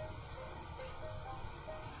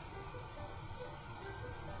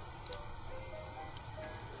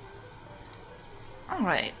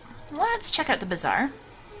 Alright, let's check out the bazaar.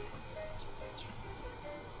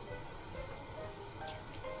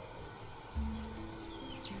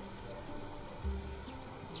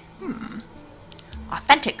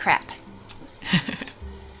 Authentic crap.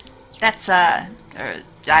 That's, I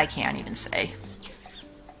can't even say.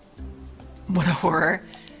 What a horror.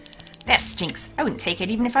 That stinks. I wouldn't take it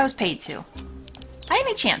even if I was paid to. By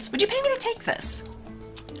any chance, would you pay me to take this?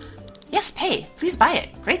 Yes, pay. Please buy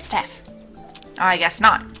it. Great stuff. Oh, I guess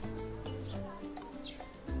not.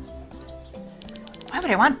 Why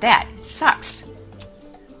would I want that? It sucks.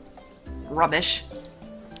 Rubbish.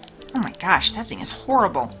 Oh my gosh, that thing is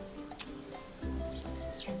horrible.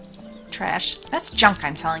 Trash. That's junk,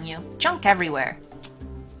 I'm telling you. Junk everywhere.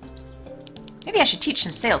 Maybe I should teach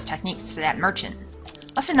some sales techniques to that merchant.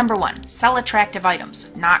 Lesson number 1. Sell attractive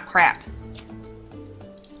items, not crap.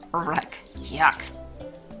 Wreck. Yuck.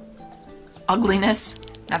 Ugliness.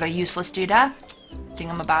 Another useless doodah.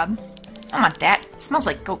 Thingamabob. I want that. It smells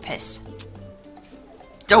like goat piss.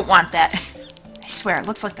 Don't want that. I swear, it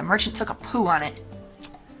looks like the merchant took a poo on it.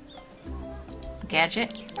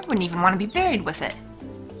 Gadget. I wouldn't even want to be buried with it.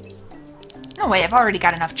 No way, I've already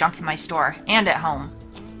got enough junk in my store, and at home.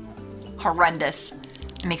 Horrendous.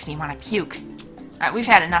 It makes me want to puke. Alright, we've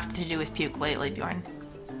had enough to do with puke lately, Bjorn.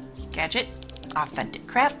 Gadget. Authentic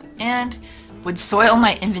crap. And would soil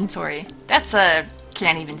my inventory. That's a...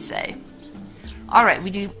 can't even say. Alright,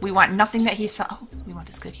 we want nothing that he sells. Oh, we want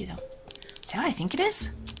this cookie, though. Is that what I think it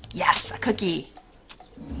is? Yes, a cookie.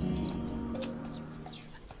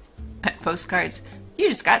 Postcards. You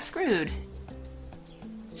just got screwed.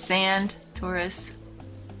 Sand. Taurus.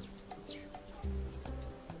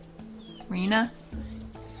 Rena.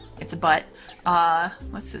 It's a butt.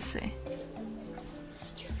 What's this say?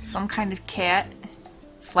 Some kind of cat.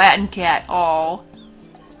 Flattened cat. Oh.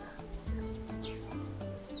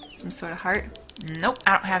 Some sort of heart. Nope,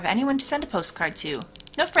 I don't have anyone to send a postcard to.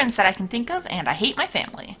 No friends that I can think of, and I hate my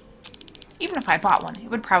family. Even if I bought one, it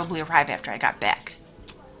would probably arrive after I got back.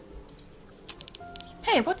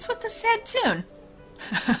 Hey, what's with the sad tune?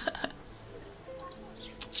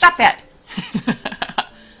 Stop that!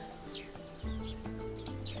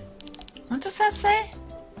 What does that say?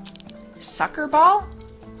 Sucker ball?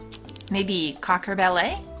 Maybe cocker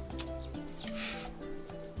ballet?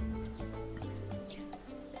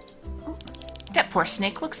 Ooh, that poor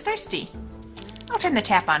snake looks thirsty. I'll turn the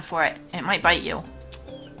tap on for it. It might bite you.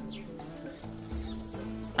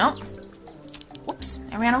 Oh. Whoops,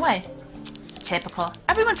 I ran away. Typical.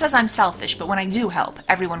 Everyone says I'm selfish, but when I do help,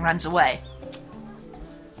 everyone runs away.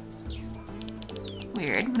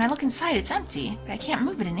 Weird. When I look inside, it's empty, but I can't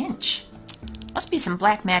move it an inch. Must be some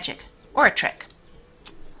black magic. Or a trick.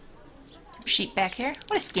 Some sheep back here.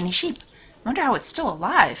 What a skinny sheep. Wonder how it's still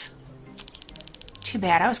alive. Too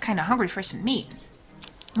bad. I was kind of hungry for some meat.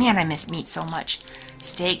 Man, I miss meat so much.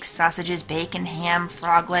 Steaks, sausages, bacon, ham,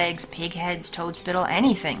 frog legs, pig heads, toad spittle,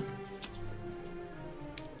 anything.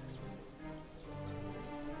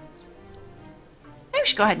 Maybe we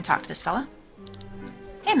should go ahead and talk to this fella.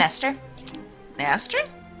 Hey, master. Master?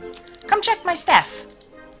 Come check my staff.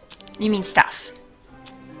 You mean stuff.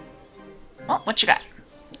 Well, what you got?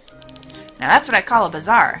 Now that's what I call a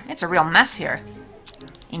bazaar. It's a real mess here.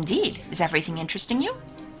 Indeed. Is everything interesting you?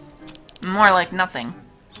 More like nothing.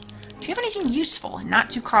 Do you have anything useful and not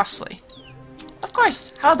too costly? Of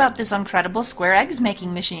course. How about this incredible square eggs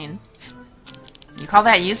making machine? You call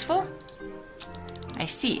that useful? I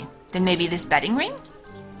see. Then maybe this bedding ring?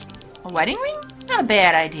 A wedding ring? Not a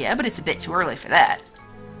bad idea, but it's a bit too early for that.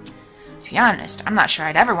 To be honest, I'm not sure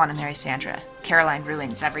I'd ever want to marry Sandra. Caroline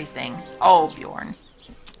ruins everything. Oh, Bjorn.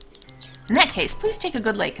 In that case, please take a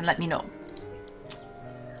good look and let me know.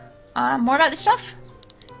 More about this stuff?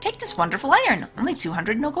 Take this wonderful iron. Only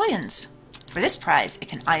 200 Nogoyans. For this prize, it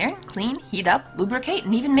can iron, clean, heat up, lubricate,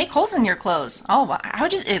 and even make holes in your clothes. Oh, wow. How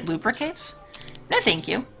does it lubricates? No, thank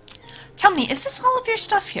you. Tell me, is this all of your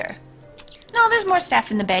stuff here? No, there's more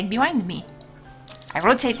stuff in the bag behind me. I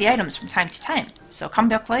rotate the items from time to time, so come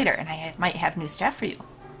back later and I might have new stuff for you.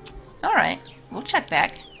 Alright, we'll check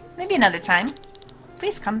back. Maybe another time.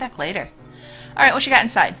 Please come back later. Alright, what you got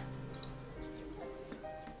inside?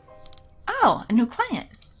 Oh, a new client.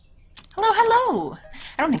 Hello, hello!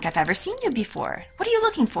 I don't think I've ever seen you before. What are you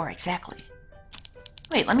looking for exactly?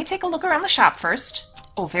 Wait, let me take a look around the shop first.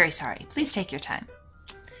 Oh, very sorry. Please take your time.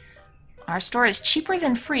 Our store is cheaper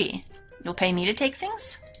than free. You'll pay me to take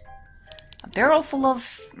things? A barrel full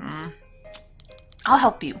of... I'll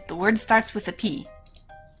help you. The word starts with a P.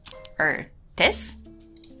 Piss?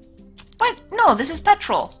 What? No, this is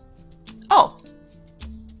petrol. Oh.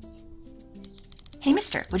 Hey,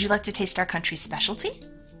 mister, would you like to taste our country's specialty?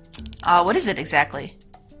 What is it exactly?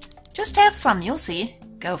 Just have some, you'll see.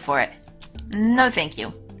 Go for it. No, thank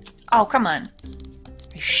you. Oh, come on.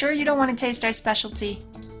 Are you sure you don't want to taste our specialty?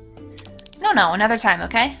 No, another time,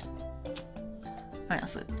 okay? Alright,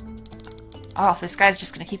 let's look. Oh, this guy's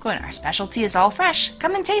just gonna keep going. Our specialty is all fresh.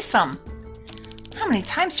 Come and taste some. How many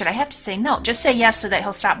times should I have to say no? Just say yes so that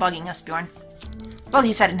he'll stop bugging us, Bjorn. Well,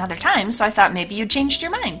 you said another time, so I thought maybe you changed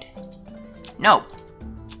your mind. No.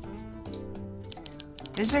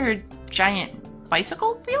 Those are giant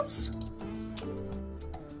bicycle wheels?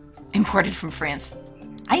 Imported from France.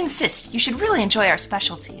 I insist. You should really enjoy our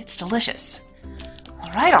specialty. It's delicious.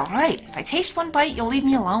 Alright. If I taste one bite, you'll leave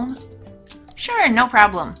me alone? Sure, no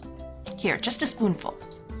problem. Here, just a spoonful.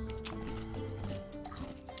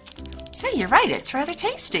 Say, you're right. It's rather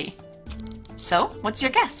tasty. So, what's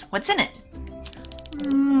your guess? What's in it?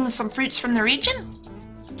 Some fruits from the region?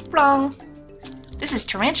 Wrong. This is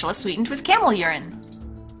tarantula sweetened with camel urine.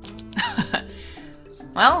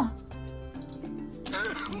 Well...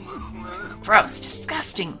 Gross.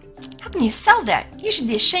 Disgusting. How can you sell that? You should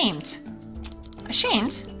be ashamed.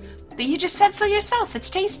 Ashamed? But you just said so yourself. It's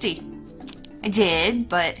tasty. I did,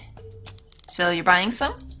 but... So you're buying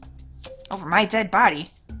some? Over my dead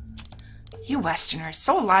body. You Westerners,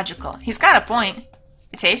 so logical. He's got a point.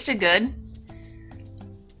 It tasted good.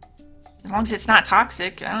 As long as it's not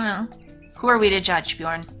toxic, I don't know. Who are we to judge,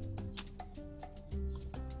 Bjorn?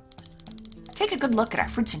 Take a good look at our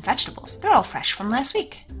fruits and vegetables. They're all fresh from last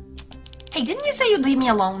week. Hey, didn't you say you'd leave me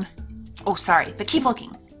alone? Oh, sorry, but keep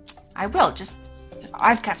looking. I will, just...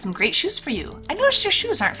 I've got some great shoes for you. I noticed your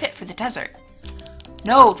shoes aren't fit for the desert.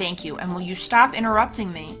 No, thank you, and will you stop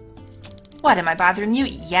interrupting me? What, am I bothering you?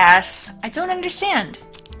 Yes. I don't understand.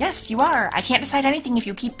 Yes, you are. I can't decide anything if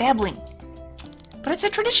you keep babbling. But it's a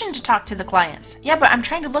tradition to talk to the clients. Yeah, but I'm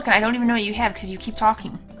trying to look and I don't even know what you have because you keep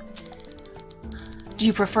talking. Do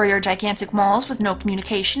you prefer your gigantic malls with no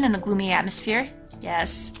communication and a gloomy atmosphere?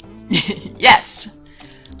 Yes. Yes.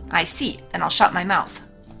 I see. Then I'll shut my mouth.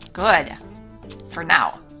 Good. For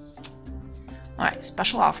now. Alright,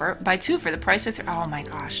 special offer. Buy 2 for the price of 3. Oh my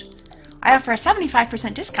gosh. I offer a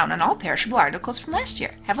 75% discount on all perishable articles from last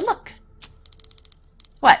year. Have a look.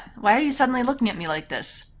 What? Why are you suddenly looking at me like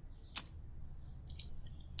this?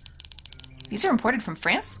 These are imported from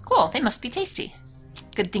France? Cool, they must be tasty.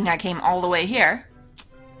 Good thing I came all the way here.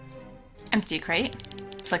 Empty crate.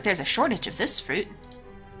 Looks like there's a shortage of this fruit.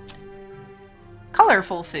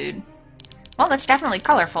 Colorful food. Well, that's definitely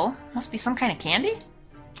colorful. Must be some kind of candy?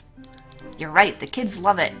 You're right, the kids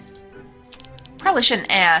love it. Probably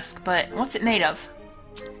shouldn't ask, but what's it made of?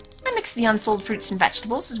 I mix the unsold fruits and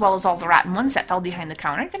vegetables, as well as all the rotten ones that fell behind the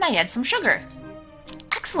counter, then I add some sugar.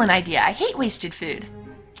 Excellent idea, I hate wasted food.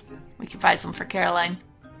 We could buy some for Caroline.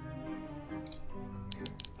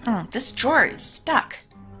 This drawer is stuck.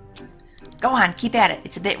 Go on, keep at it,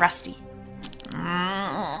 it's a bit rusty.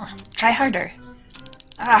 Try harder.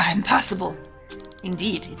 Impossible.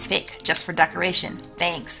 Indeed, it's fake, just for decoration.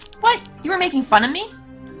 Thanks. What? You were making fun of me?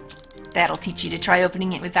 That'll teach you to try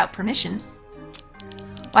opening it without permission.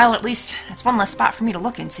 Well, at least that's one less spot for me to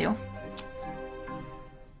look into.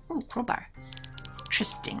 Ooh, crowbar.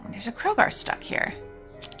 Interesting. There's a crowbar stuck here.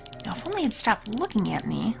 Now, if only he'd stop looking at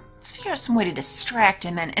me. Let's figure out some way to distract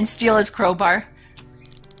him and steal his crowbar.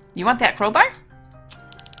 You want that crowbar?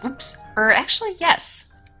 Oops. Or actually,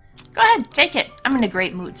 yes. Go ahead, take it. I'm in a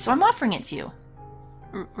great mood, so I'm offering it to you.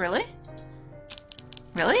 Really?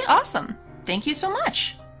 Really? Awesome. Thank you so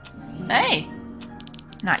much. Hey.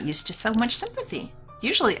 Not used to so much sympathy.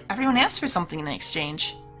 Usually, everyone asks for something in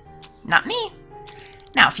exchange. Not me.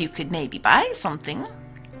 Now, if you could maybe buy something,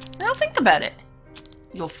 then I'll think about it.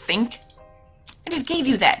 You'll think? I just gave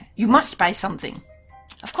you that. You must buy something.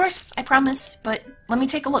 Of course, I promise, but let me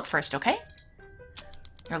take a look first, okay?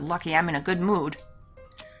 You're lucky I'm in a good mood.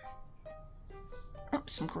 Oh,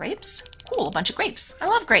 some grapes? Cool, a bunch of grapes. I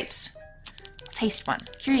love grapes. I'll taste one.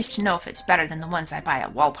 Curious to know if it's better than the ones I buy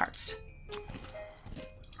at Walparts.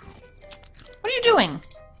 What are you doing?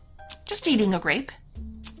 Just eating a grape.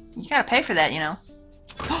 You gotta pay for that, you know.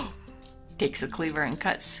 Takes a cleaver and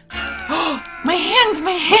cuts. My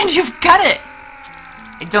hand, you've got it!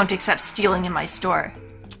 I don't accept stealing in my store.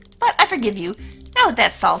 But I forgive you. Now with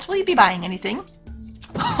that salt, will you be buying anything?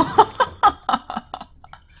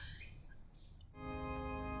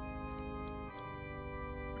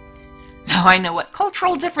 Now I know what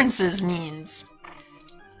cultural differences means.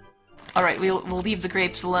 Alright, we'll leave the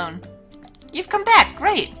grapes alone. You've come back,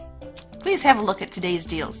 great! Please have a look at today's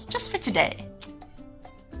deals, just for today.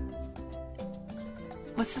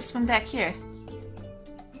 What's this one back here?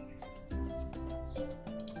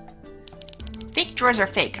 Fake drawers are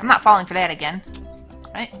fake. I'm not falling for that again.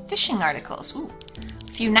 Right, fishing articles. Ooh,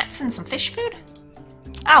 a few nets and some fish food?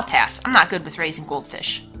 I'll pass. I'm not good with raising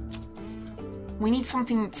goldfish. We need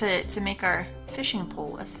something to make our fishing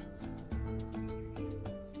pole with.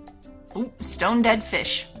 Ooh, stone dead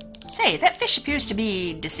fish. Say, that fish appears to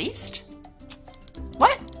be deceased?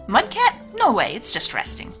 What? Mudcat? No way, it's just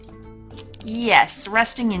resting. Yes,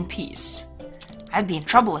 resting in peace. I'd be in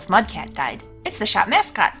trouble if Mudcat died. It's the shop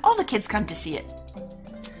mascot. All the kids come to see it.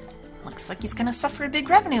 Looks like he's gonna suffer a big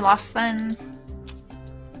revenue loss then.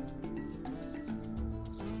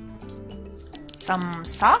 Some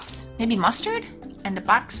sauce? Maybe mustard? And a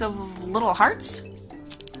box of little hearts?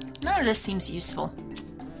 None of this seems useful.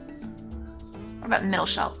 What about the middle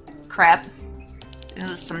shelf? Crap.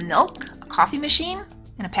 There's some milk, a coffee machine,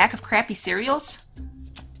 and a pack of crappy cereals.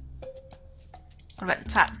 What about the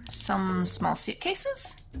top? Some small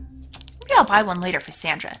suitcases? Maybe I'll buy one later for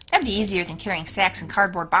Sandra. That'd be easier than carrying sacks and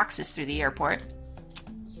cardboard boxes through the airport.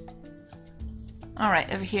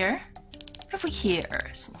 Alright, over here. What have we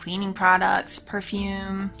here? Some cleaning products,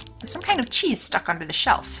 perfume, and some kind of cheese stuck under the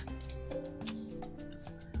shelf.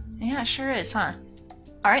 Yeah, it sure is, huh?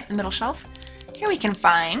 Alright, the middle shelf. Here we can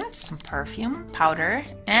find some perfume, powder,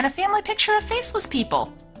 and a family picture of faceless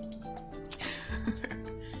people.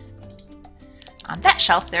 On that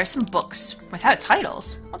shelf, there are some books without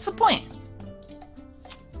titles. What's the point?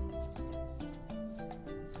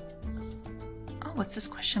 Oh, what's this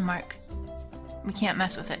question mark? We can't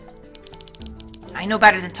mess with it. I know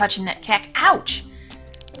better than touching that Ouch!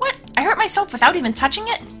 What? I hurt myself without even touching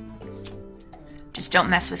it? Just don't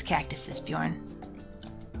mess with cactuses, Bjorn.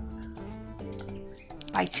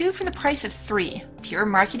 Buy 2 for the price of 3. Pure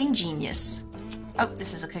marketing genius. Oh,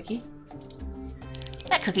 this is a cookie.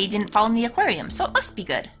 That cookie didn't fall in the aquarium, so it must be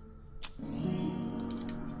good.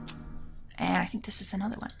 And I think this is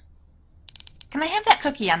another one. Can I have that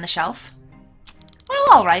cookie on the shelf?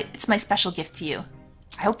 Well, alright. It's my special gift to you.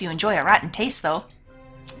 I hope you enjoy a rotten taste, though.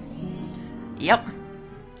 Yep.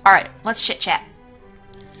 Alright, let's chit-chat.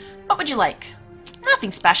 What would you like?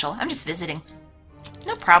 Nothing special. I'm just visiting.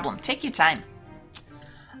 No problem. Take your time.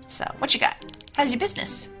 So, what you got? How's your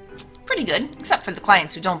business? Pretty good, except for the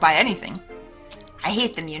clients who don't buy anything. I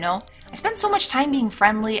hate them, you know. I spend so much time being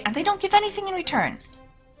friendly, and they don't give anything in return.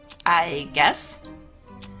 I guess?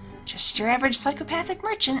 Just your average psychopathic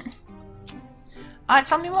merchant.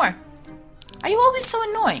 Tell me more. Are you always so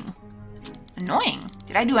annoying? Annoying?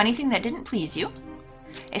 Did I do anything that didn't please you?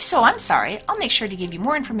 If so, I'm sorry. I'll make sure to give you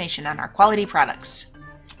more information on our quality products.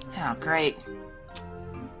 Oh, great.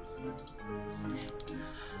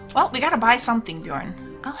 Well, we gotta buy something,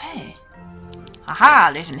 Bjorn. Oh, hey.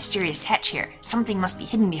 Aha, there's a mysterious hatch here. Something must be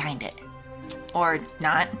hidden behind it. Or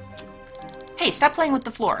not. Hey, stop playing with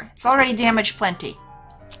the floor. It's already damaged plenty.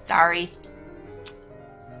 Sorry.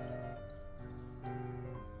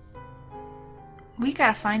 We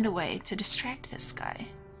gotta find a way to distract this guy.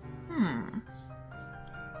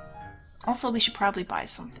 Also, we should probably buy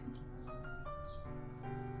something.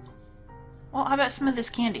 Well, how about some of this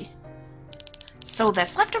candy? So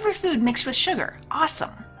that's leftover food mixed with sugar.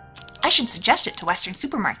 Awesome. I should suggest it to Western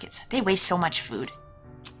supermarkets. They waste so much food.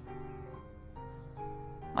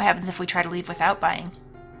 What happens if we try to leave without buying?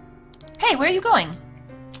 Hey, where are you going?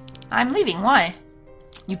 I'm leaving. Why?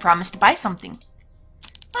 You promised to buy something.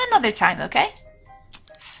 Another time, okay?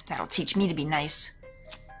 That'll teach me to be nice.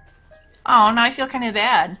 Oh, now I feel kind of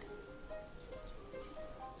bad.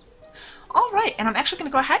 Alright, and I'm actually going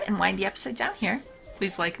to go ahead and wind the episode down here.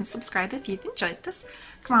 Please like and subscribe if you've enjoyed this.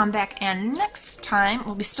 Come on back, and next time,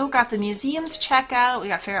 well, we still got the museum to check out. We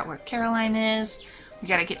got to figure out where Caroline is. We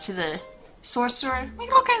got to get to the sorcerer. We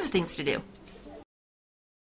got all kinds of things to do.